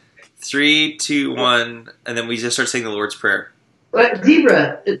 3, 2, 1, and then we just start saying the Lord's Prayer. What?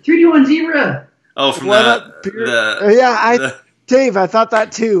 Zebra. 3, 2, 1, zebra. Oh, from Dave, I thought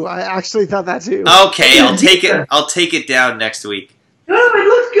that too. I actually thought that too. Okay, I'll take it. I'll take it down next week. No, it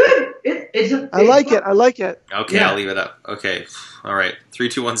looks good. I like it. Okay, yeah. I'll leave it up. Okay, all right. 3,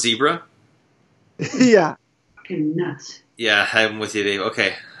 2, 1, zebra. Yeah. Fucking nuts. Yeah, I'm with you, Dave.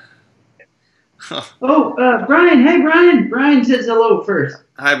 Okay. Brian. Hey, Brian. Brian says hello first.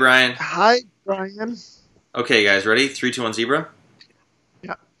 Hi, Brian. Hi, Brian. Okay, guys, ready? 3, 2, 1, zebra.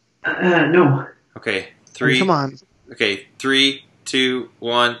 Yeah. No. Okay, 3. Come on. Okay, 3, 2,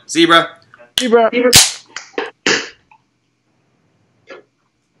 1, zebra. Zebra.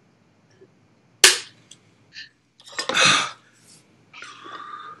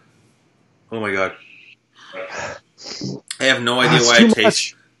 Oh my god. I have no idea why I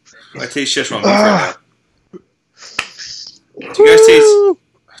taste Szechuan beef right now. Do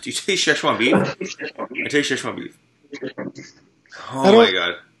you taste Szechuan beef? I taste Szechuan beef. Oh my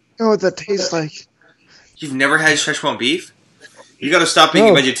god. I know what that tastes like. You've never had Szechuan beef? You gotta stop being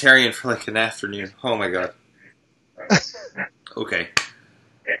a vegetarian for like an afternoon. Oh my god. Okay.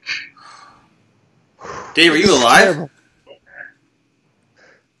 Dave, are you alive? Terrible.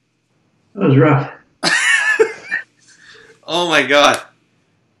 That was rough. Oh my god.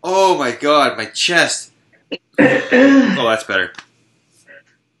 Oh my god, my chest. Oh, that's better.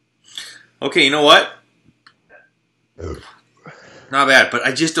 Okay, you know what? Not bad, but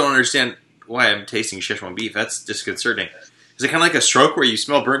I just don't understand why I'm tasting Szechuan beef. That's disconcerting. Is it kind of like a stroke where you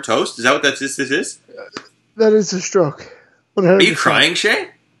smell burnt toast? Is that what this is? That is a stroke. 100%. Are you crying, Shay?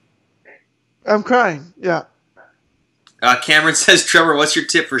 I'm crying, yeah. Cameron says, Trevor, what's your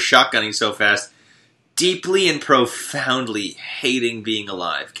tip for shotgunning so fast? Deeply and profoundly hating being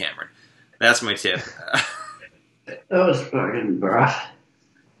alive, Cameron. That's my tip. That was fucking rough.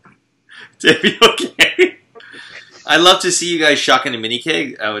 Dave, you okay? I'd love to see you guys shotgun a mini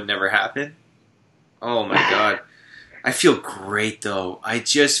keg. That would never happen. Oh my god. I feel great though. I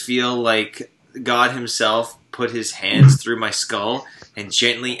just feel like God himself put his hands through my skull and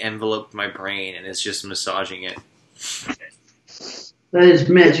gently enveloped my brain and is just massaging it. That is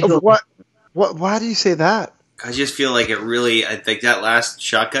magical. What? Why do you say that? I just feel like it really, I think that last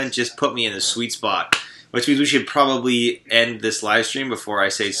shotgun just put me in a sweet spot which means we should probably end this live stream before I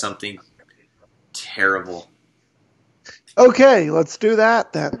say something terrible. Okay, let's do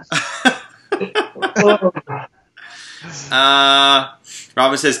that then.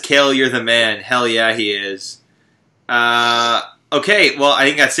 Robin says, Kale, you're the man. Hell yeah, he is. Okay, well, I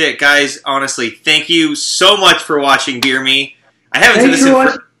think that's it. Guys, honestly, thank you so much for watching Beer Me. I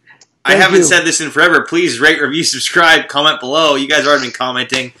haven't said this in forever. Please rate, review, subscribe, comment below. You guys have already been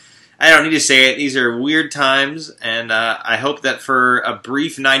commenting. I don't need to say it. These are weird times, and I hope that for a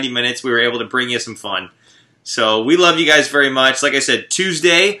brief 90 minutes we were able to bring you some fun. So we love you guys very much. Like I said,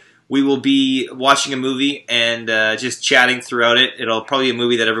 Tuesday we will be watching a movie and just chatting throughout it. It'll probably be a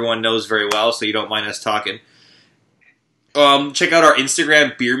movie that everyone knows very well, so you don't mind us talking. Check out our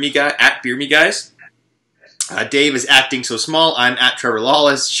Instagram, at Beer Me Guys. Dave is acting so small. I'm at Trevor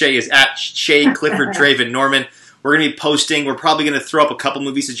Lawless. Shay is at Shay Clifford Draven Norman. We're going to be posting. We're probably going to throw up a couple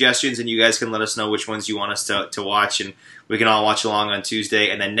movie suggestions, and you guys can let us know which ones you want us to watch, and we can all watch along on Tuesday.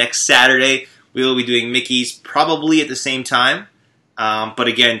 And then next Saturday, we will be doing Mickey's probably at the same time. But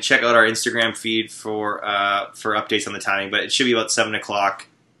again, check out our Instagram feed for updates on the timing. But it should be about 7 o'clock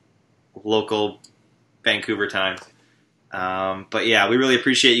local Vancouver time. But yeah, we really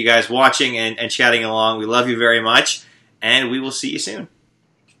appreciate you guys watching and chatting along. We love you very much, and we will see you soon.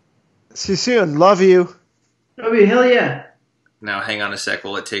 See you soon. Love you. Love you. Hell yeah. Now, hang on a sec.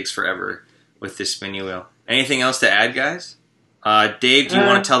 Well, it takes forever with this spinny wheel. Anything else to add, guys? Dave, do you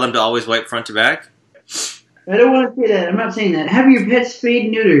want to tell them to always wipe front to back? I don't want to say that. I'm not saying that. Have your pets spayed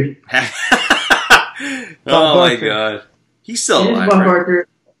and neutered. Oh, my God. He's still alive,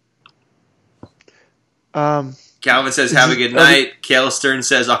 right? Calvin says, have a good night. Kale Stern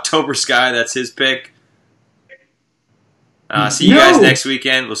says, October Sky. That's his pick. See you guys next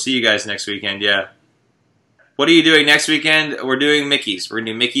weekend. We'll see you guys next weekend, yeah. What are you doing next weekend? We're doing Mickey's. We're going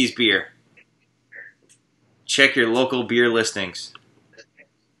to do Mickey's beer. Check your local beer listings.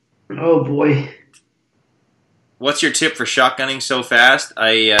 Oh, boy. What's your tip for shotgunning so fast?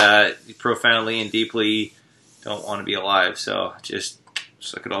 I profoundly and deeply don't want to be alive, so just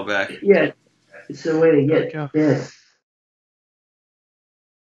suck it all back. Yeah, it's the way to get dead.